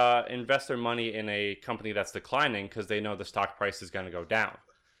they invest their money in a company that's declining because they know the stock price is going to go down.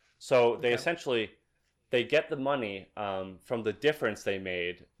 So they essentially, they get the money from the difference they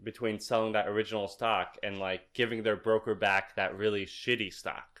made between selling that original stock and like giving their broker back that really shitty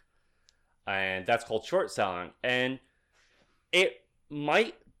stock. And that's called short selling. And it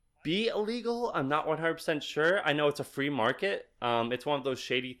might be illegal. I'm not 100% sure. I know it's a free market. It's one of those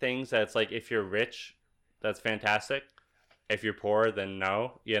shady things that's like, if you're rich, that's fantastic. If you're poor, then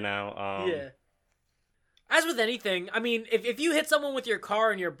no, Yeah. As with anything, I mean, if you hit someone with your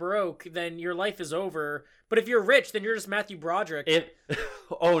car and you're broke, then your life is over. But if you're rich, then you're just Matthew Broderick.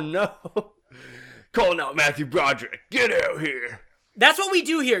 Oh, no. Calling out Matthew Broderick. Get out here. That's what we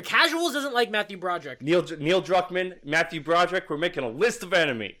do here. Casuals doesn't like Matthew Broderick. Neil Druckmann, Matthew Broderick, we're making a list of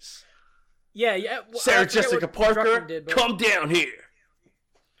enemies. Yeah. Well, Sarah Jessica Parker, come down here.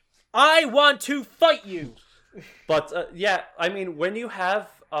 I want to fight you. But I mean, when you have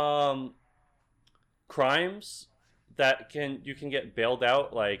crimes that you can get bailed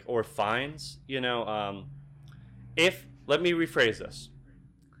out, like, or fines, let me rephrase this.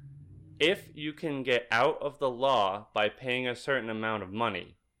 If you can get out of the law by paying a certain amount of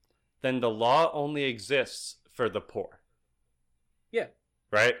money, then the law only exists for the poor. Yeah.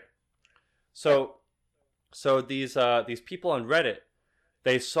 Right? So these people on Reddit,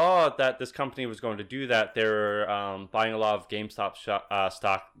 they saw that this company was going to do that. They were buying a lot of GameStop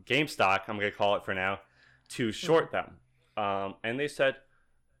stock, I'm going to call it for now, to short them. And they said,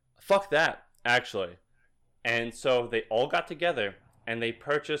 fuck that, actually. And so they all got together and they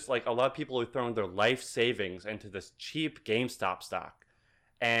purchased, like, a lot of people were throwing their life savings into this cheap GameStop stock.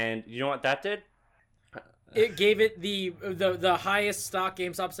 And you know what that did? It gave it the highest stock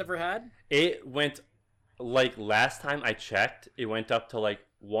GameStop's ever had? It went... Like, last time I checked, it went up to, like,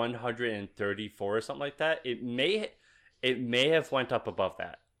 134 or something like that. It may have went up above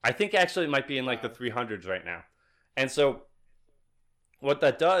that. I think, actually, it might be in, like, the 300s right now. And so, what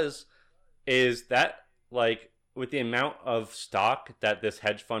that does is that, like, with the amount of stock that this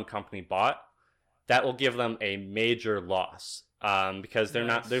hedge fund company bought, that will give them a major loss. Because they're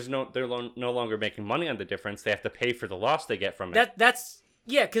no longer making money on the difference. They have to pay for the loss they get from it.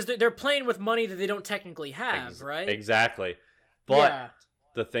 Yeah, because they're playing with money that they don't technically have, right? Exactly. But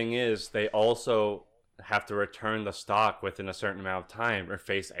the thing is, they also have to return the stock within a certain amount of time or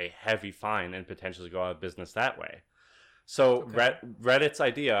face a heavy fine and potentially go out of business that way. So Reddit's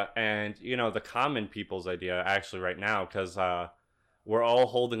idea and, the common people's idea actually right now, because we're all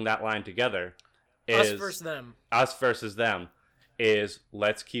holding that line together, is us versus them, is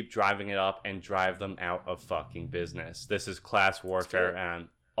let's keep driving it up and drive them out of fucking business. This is class warfare and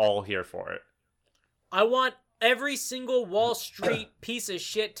all here for it. I want every single Wall Street piece of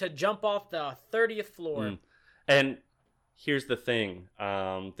shit to jump off the 30th floor. And here's the thing.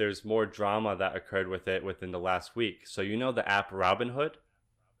 There's more drama that occurred with it within the last week. So the app Robinhood?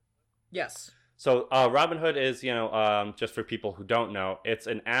 Yes. So Robinhood is, just for people who don't know, it's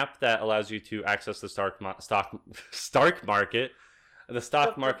an app that allows you to access the stock market. The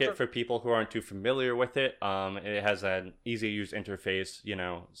stock market, for people who aren't too familiar with it, it has an easy-to-use interface,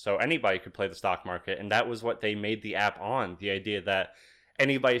 so anybody could play the stock market, and that was what they made the app on, the idea that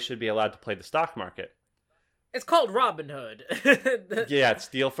anybody should be allowed to play the stock market. It's called Robinhood. Yeah,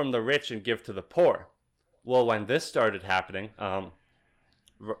 steal from the rich and give to the poor. Well, when this started happening,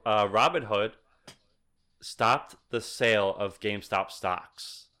 Robinhood stopped the sale of GameStop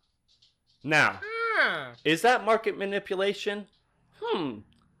stocks. Now, is that market manipulation?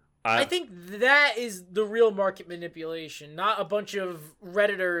 I think that is the real market manipulation, not a bunch of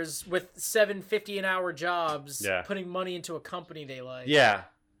Redditors with $7.50 an hour jobs putting money into a company they like. Yeah.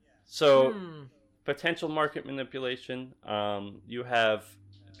 So, potential market manipulation. You have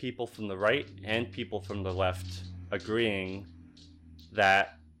people from the right and people from the left agreeing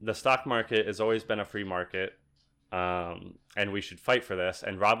that the stock market has always been a free market, and we should fight for this,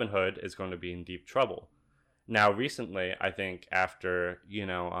 and Robinhood is going to be in deep trouble. Now, recently, I think after,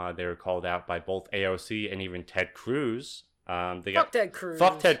 they were called out by both AOC and even Ted Cruz. Fuck Ted Cruz.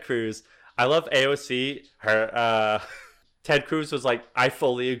 Fuck Ted Cruz. I love AOC. Ted Cruz was like, I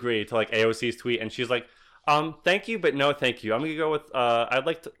fully agree to AOC's tweet. And she's like, thank you, but no thank you. I'm going to go with, I'd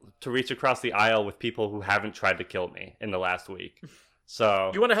like to reach across the aisle with people who haven't tried to kill me in the last week.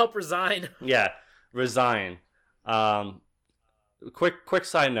 So. You want to help resign? Yeah, resign. Quick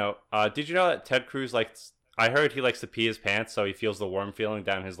side note. Did you know that Ted Cruz I heard he likes to pee his pants so he feels the warm feeling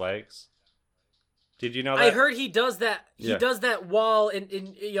down his legs. Did you know that? I heard he does that. He does that while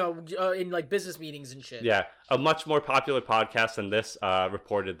in business meetings and shit. Yeah, a much more popular podcast than this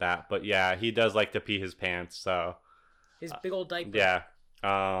reported that, but yeah, he does like to pee his pants. So his big old diaper.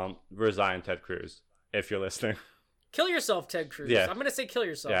 Yeah. Resign, Ted Cruz, if you're listening. Kill yourself, Ted Cruz. Yeah. I'm gonna say kill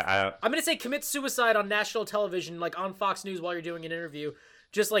yourself. Yeah. I'm gonna say commit suicide on national television, on Fox News while you're doing an interview.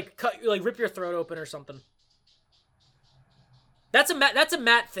 Just rip your throat open or something. That's a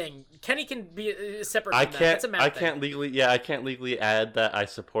Matt thing. Kenny can be separate from that. That's a Matt thing. I can't legally add that I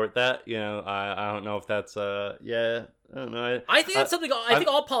support that. I don't know if that's I don't know. I think that's something. I think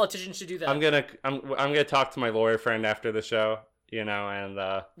all politicians should do that. I'm gonna talk to my lawyer friend after the show.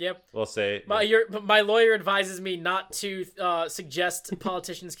 And yep, we'll see. My lawyer advises me not to suggest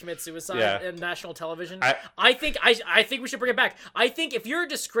politicians commit suicide on national television. I think we should bring it back. I think if you're a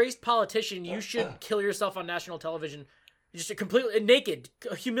disgraced politician, you should kill yourself on national television. Just completely naked,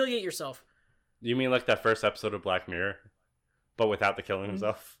 humiliate yourself. You mean like that first episode of Black Mirror, but without the killing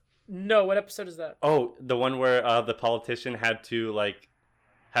himself? No, what episode is that? Oh, the one where the politician had to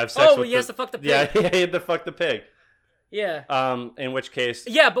have sex. Oh, he has to fuck the pig. Yeah, he had to fuck the pig. Yeah. In which case.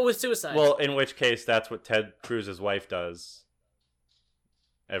 Yeah, but with suicide. Well, in which case, that's what Ted Cruz's wife does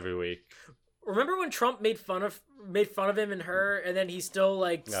every week. Remember when Trump made fun of him and her, and then he still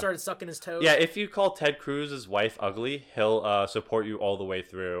started sucking his toes? Yeah, if you call Ted Cruz's wife ugly, he'll support you all the way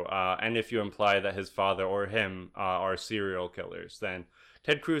through. And if you imply that his father or him are serial killers, then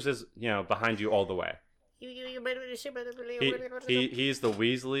Ted Cruz is behind you all the way. He's the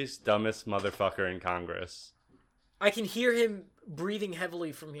Weasley's dumbest motherfucker in Congress. I can hear him breathing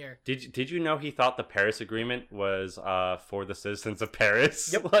heavily from here. Did you know he thought the Paris Agreement was for the citizens of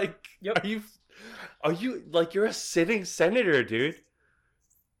Paris? Yep. Yep. Are you you're a sitting senator, dude?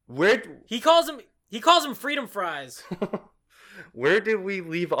 He calls him freedom fries. Where did we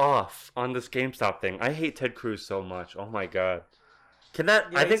leave off on this GameStop thing? I hate Ted Cruz so much. Oh my god.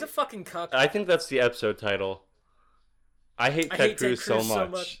 He's a fucking cuck. I think that's the episode title. I hate Ted Cruz so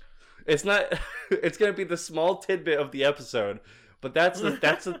much. It's not. It's gonna be the small tidbit of the episode, but that's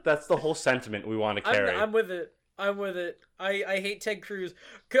the whole sentiment we want to carry. I'm with it. I hate Ted Cruz.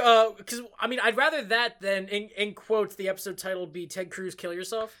 Because I'd rather that than in quotes the episode title be Ted Cruz Kill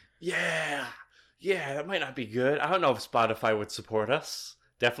Yourself. Yeah, that might not be good. I don't know if Spotify would support us.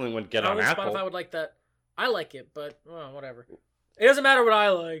 Definitely wouldn't get on Apple. Spotify would like that. I like it, but whatever. It doesn't matter what I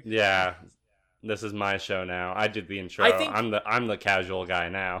like. Yeah, this is my show now. I did the intro. I'm the casual guy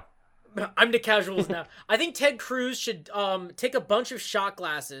now. I'm the casuals now. I think Ted Cruz should take a bunch of shot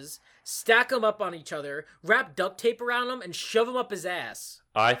glasses, stack them up on each other, wrap duct tape around them, and shove them up his ass.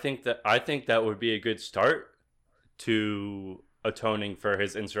 I think that would be a good start to atoning for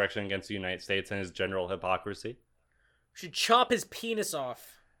his insurrection against the United States and his general hypocrisy. Should chop his penis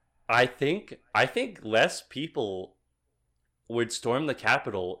off. I think less people would storm the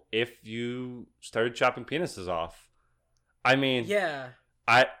Capitol if you started chopping penises off. I mean, yeah.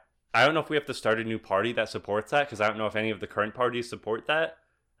 I don't know if we have to start a new party that supports that, because I don't know if any of the current parties support that.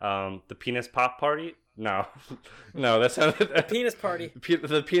 The Penis Pop Party? No. No, that's not... The Penis Party.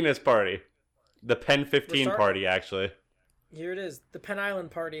 The Penis Party. The Pen 15 Party, actually. Here it is. The Penn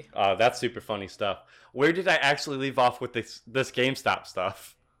Island Party. That's super funny stuff. Where did I actually leave off with this GameStop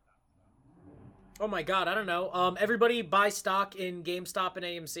stuff? Oh my god, I don't know. Everybody buy stock in GameStop and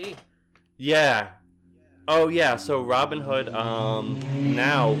AMC. Yeah. Oh yeah, so Robinhood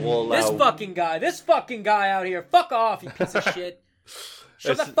now will allow... This fucking guy out here. Fuck off, you piece of shit.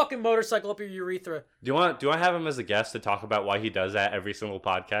 Shove that fucking motorcycle up your urethra. Do I have him as a guest to talk about why he does that every single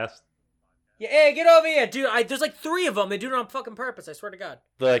podcast? Yeah, hey, get over here, dude. There's like 3 of them. They do it on fucking purpose, I swear to God.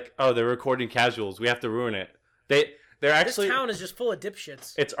 They're like, oh, they're recording casuals. We have to ruin it. They're actually... This town is just full of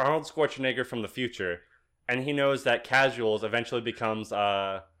dipshits. It's Arnold Schwarzenegger from the future, and he knows that casuals eventually becomes, He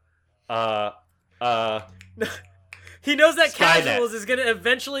knows that Casuals is gonna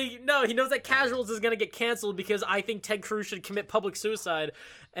eventually... No, he knows that Casuals is gonna get canceled because I think Ted Cruz should commit public suicide,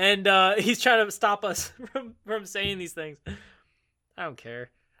 and he's trying to stop us from saying these things. I don't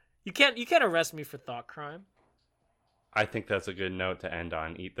care. You can't arrest me for thought crime. I think that's a good note to end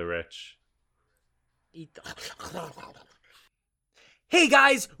on. Eat the rich. Hey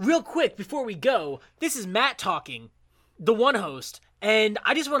guys, real quick before we go, this is Matt talking, the one host, and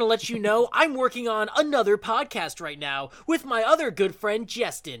I just want to let you know I'm working on another podcast right now with my other good friend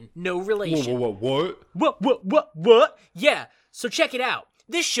Justin, no relation. What? Yeah, so check it out.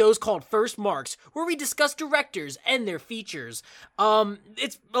 This show's called First Marks, where we discuss directors and their features.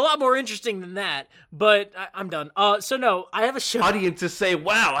 It's a lot more interesting than that, but I'm done. So no, I have a show. Audiences say,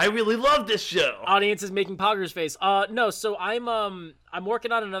 wow, I really love this show. Audience is making Pogger's face. No, so I'm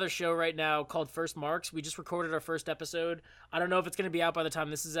working on another show right now called First Marks. We just recorded our first episode. I don't know if it's going to be out by the time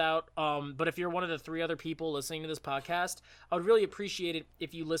this is out, but if you're one of the 3 other people listening to this podcast, I would really appreciate it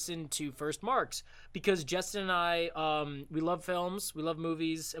if you listen to First Marks, because Justin and I, we love films, we love movies,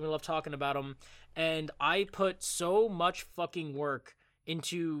 and we love talking about them, and I put so much fucking work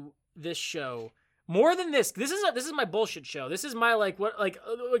into this show. More than this is my bullshit show. This is my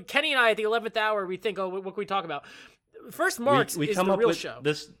Kenny and I at the 11th hour, we think, oh, what can we talk about? First Marks we is come the up real with show.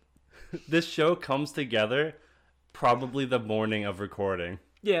 This show comes together probably the morning of recording.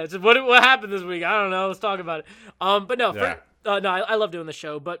 Yeah, so what happened this week? I don't know. Let's talk about it. But no, Yeah. I love doing the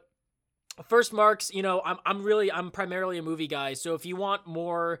show. But First Marks, I'm primarily a movie guy. So if you want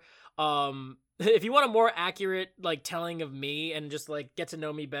more, if you want a more accurate telling of me and just get to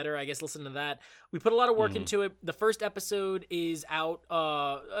know me better, I guess listen to that. We put a lot of work into it. The first episode is out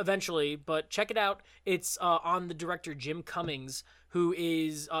eventually, but check it out. It's on the director Jim Cummings, who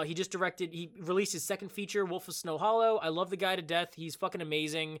is he released his second feature, Wolf of Snow Hollow. I love the guy to death. He's fucking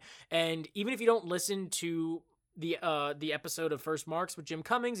amazing. And even if you don't listen to the episode of First Marks with Jim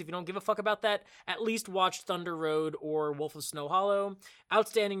Cummings, if you don't give a fuck about that, at least watch Thunder Road or Wolf of Snow Hollow.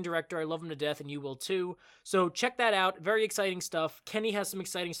 Outstanding director. I love him to death, and you will too. So check that out. Very exciting stuff. Kenny has some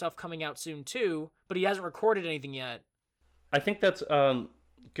exciting stuff coming out soon too, but he hasn't recorded anything yet. I think that's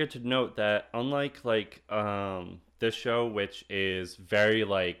good to note that unlike this show, which is very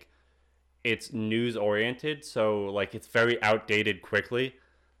it's news oriented, so it's very outdated quickly.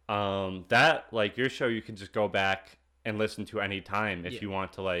 That your show, you can just go back and listen to any time if you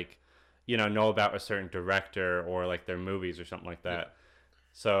want to know about a certain director or their movies or something like that. Yeah.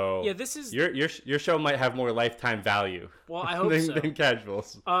 So yeah, this is your show might have more lifetime value. Well, I hope than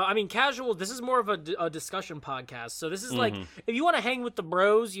Casuals. Casuals. This is more of a discussion podcast. So this is if you want to hang with the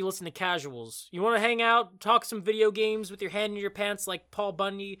bros, you listen to Casuals. You want to hang out, talk some video games with your hand in your pants, like Paul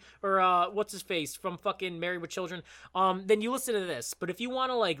Bundy or what's his face from fucking Married with Children. Then you listen to this. But if you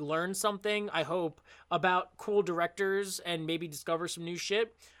want to learn something, I hope, about cool directors and maybe discover some new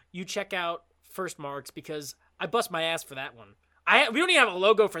shit, you check out First Marks, because I bust my ass for that one. We don't even have a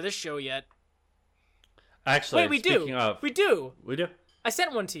logo for this show yet. Actually, wait, we do. We do. I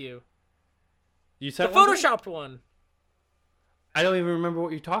sent one to you. You sent the photoshopped one. I don't even remember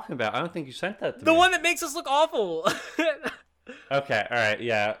what you're talking about. I don't think you sent that to me. The one that makes us look awful. Okay, all right,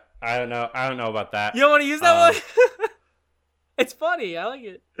 yeah. I don't know about that. You don't want to use that one? It's funny. I like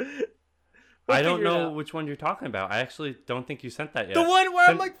it. I don't figure it know out. which one you're talking about. I actually don't think you sent that yet. The one where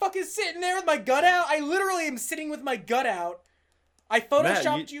I'm like fucking sitting there with my gut out. I literally am sitting with my gut out. I photoshopped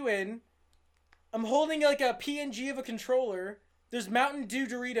Matt, you in. I'm holding like a PNG of a controller. There's Mountain Dew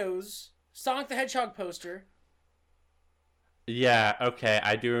Doritos, Sonic the Hedgehog poster. Yeah, okay,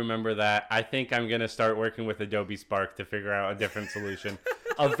 I do remember that. I think I'm gonna start working with Adobe Spark to figure out a different solution.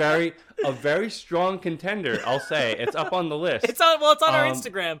 a very strong contender, I'll say. It's up on the list. It's on our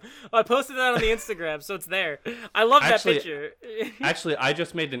Instagram. I posted that on the Instagram, so it's there. I love that picture. Actually, I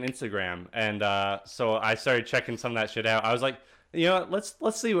just made an Instagram, and so I started checking some of that shit out. I was like, you know what,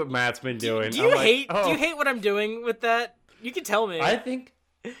 let's see what Matt's been doing. Do you hate what I'm doing with that? You can tell me. I think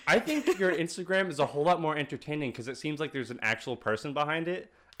your Instagram is a whole lot more entertaining because it seems like there's an actual person behind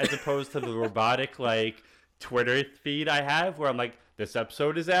it, as opposed to the robotic like Twitter feed I have, where I'm like, this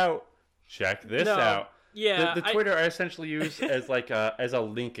episode is out, check this out. Yeah, the Twitter I essentially use as like as a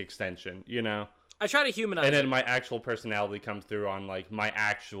link extension, you know. I try to humanize and then it. my actual personality comes through on like my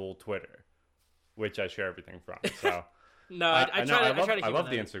actual Twitter, which I share everything from. So I try to I love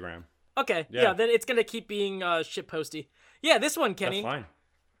the humanize it. Instagram. Okay, yeah, then it's gonna keep being shit posty. Yeah, this one, Kenny. That's fine.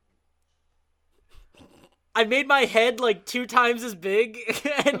 I made my head like 2 times as big,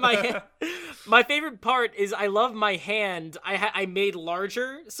 and my favorite part is I love my hand. I made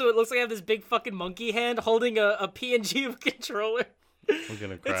larger, so it looks like I have this big fucking monkey hand holding a PNG of a controller. I'm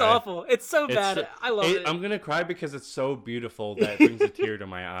gonna cry. It's awful. It's so bad. I love it. I'm gonna cry because it's so beautiful that it brings a tear to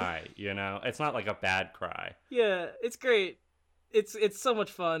my eye. You know, it's not like a bad cry. Yeah, it's great. It's so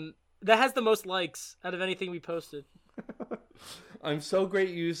much fun. That has the most likes out of anything we posted. I'm so great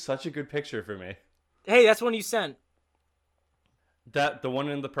you used such a good picture for me. Hey, that's one you sent. The one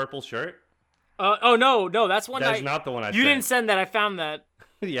in the purple shirt? Oh no, that's one. That's not the one I You sent. didn't send that. I found that.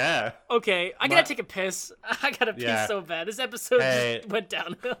 Yeah. Okay, I gotta take a piss. I gotta pee so bad. This episode just went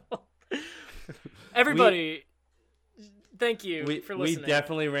downhill. Everybody, thank you for listening. We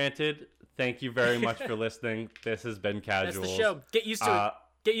definitely ranted. Thank you very much for listening. This has been Casuals. That's the show. Get used to it.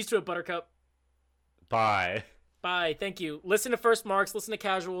 Get used to it, Buttercup. Bye. Bye. Thank you. Listen to First Marks. Listen to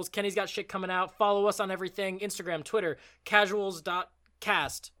Casuals. Kenny's got shit coming out. Follow us on everything. Instagram, Twitter,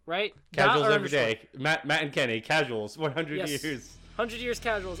 casuals.cast, right? Casuals every day. Matt and Kenny, Casuals, 100 years. 100 years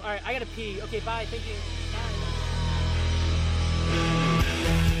Casuals. All right, I gotta pee. Okay, bye. Thank you. Bye.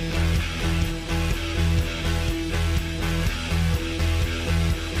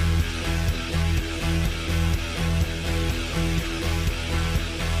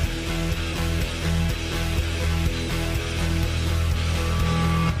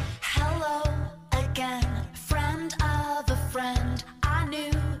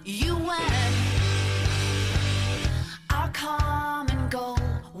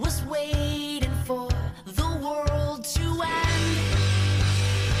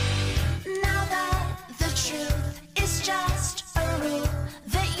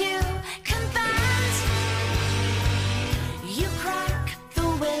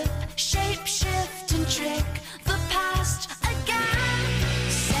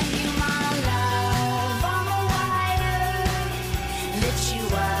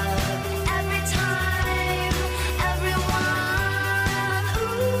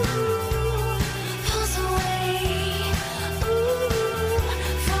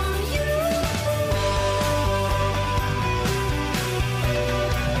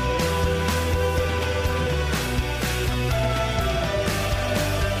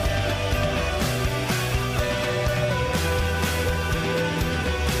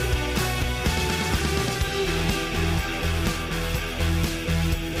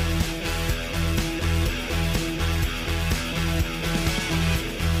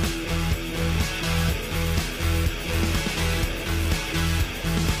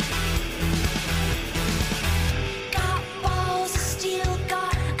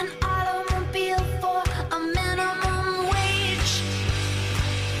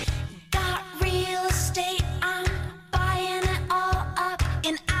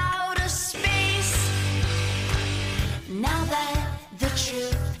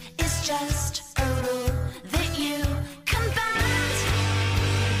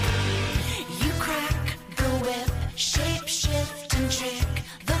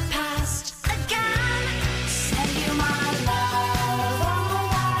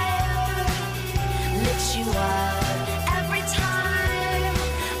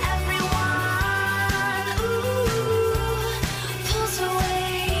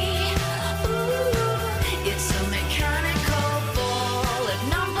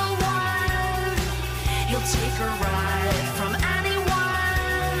 Take a ride.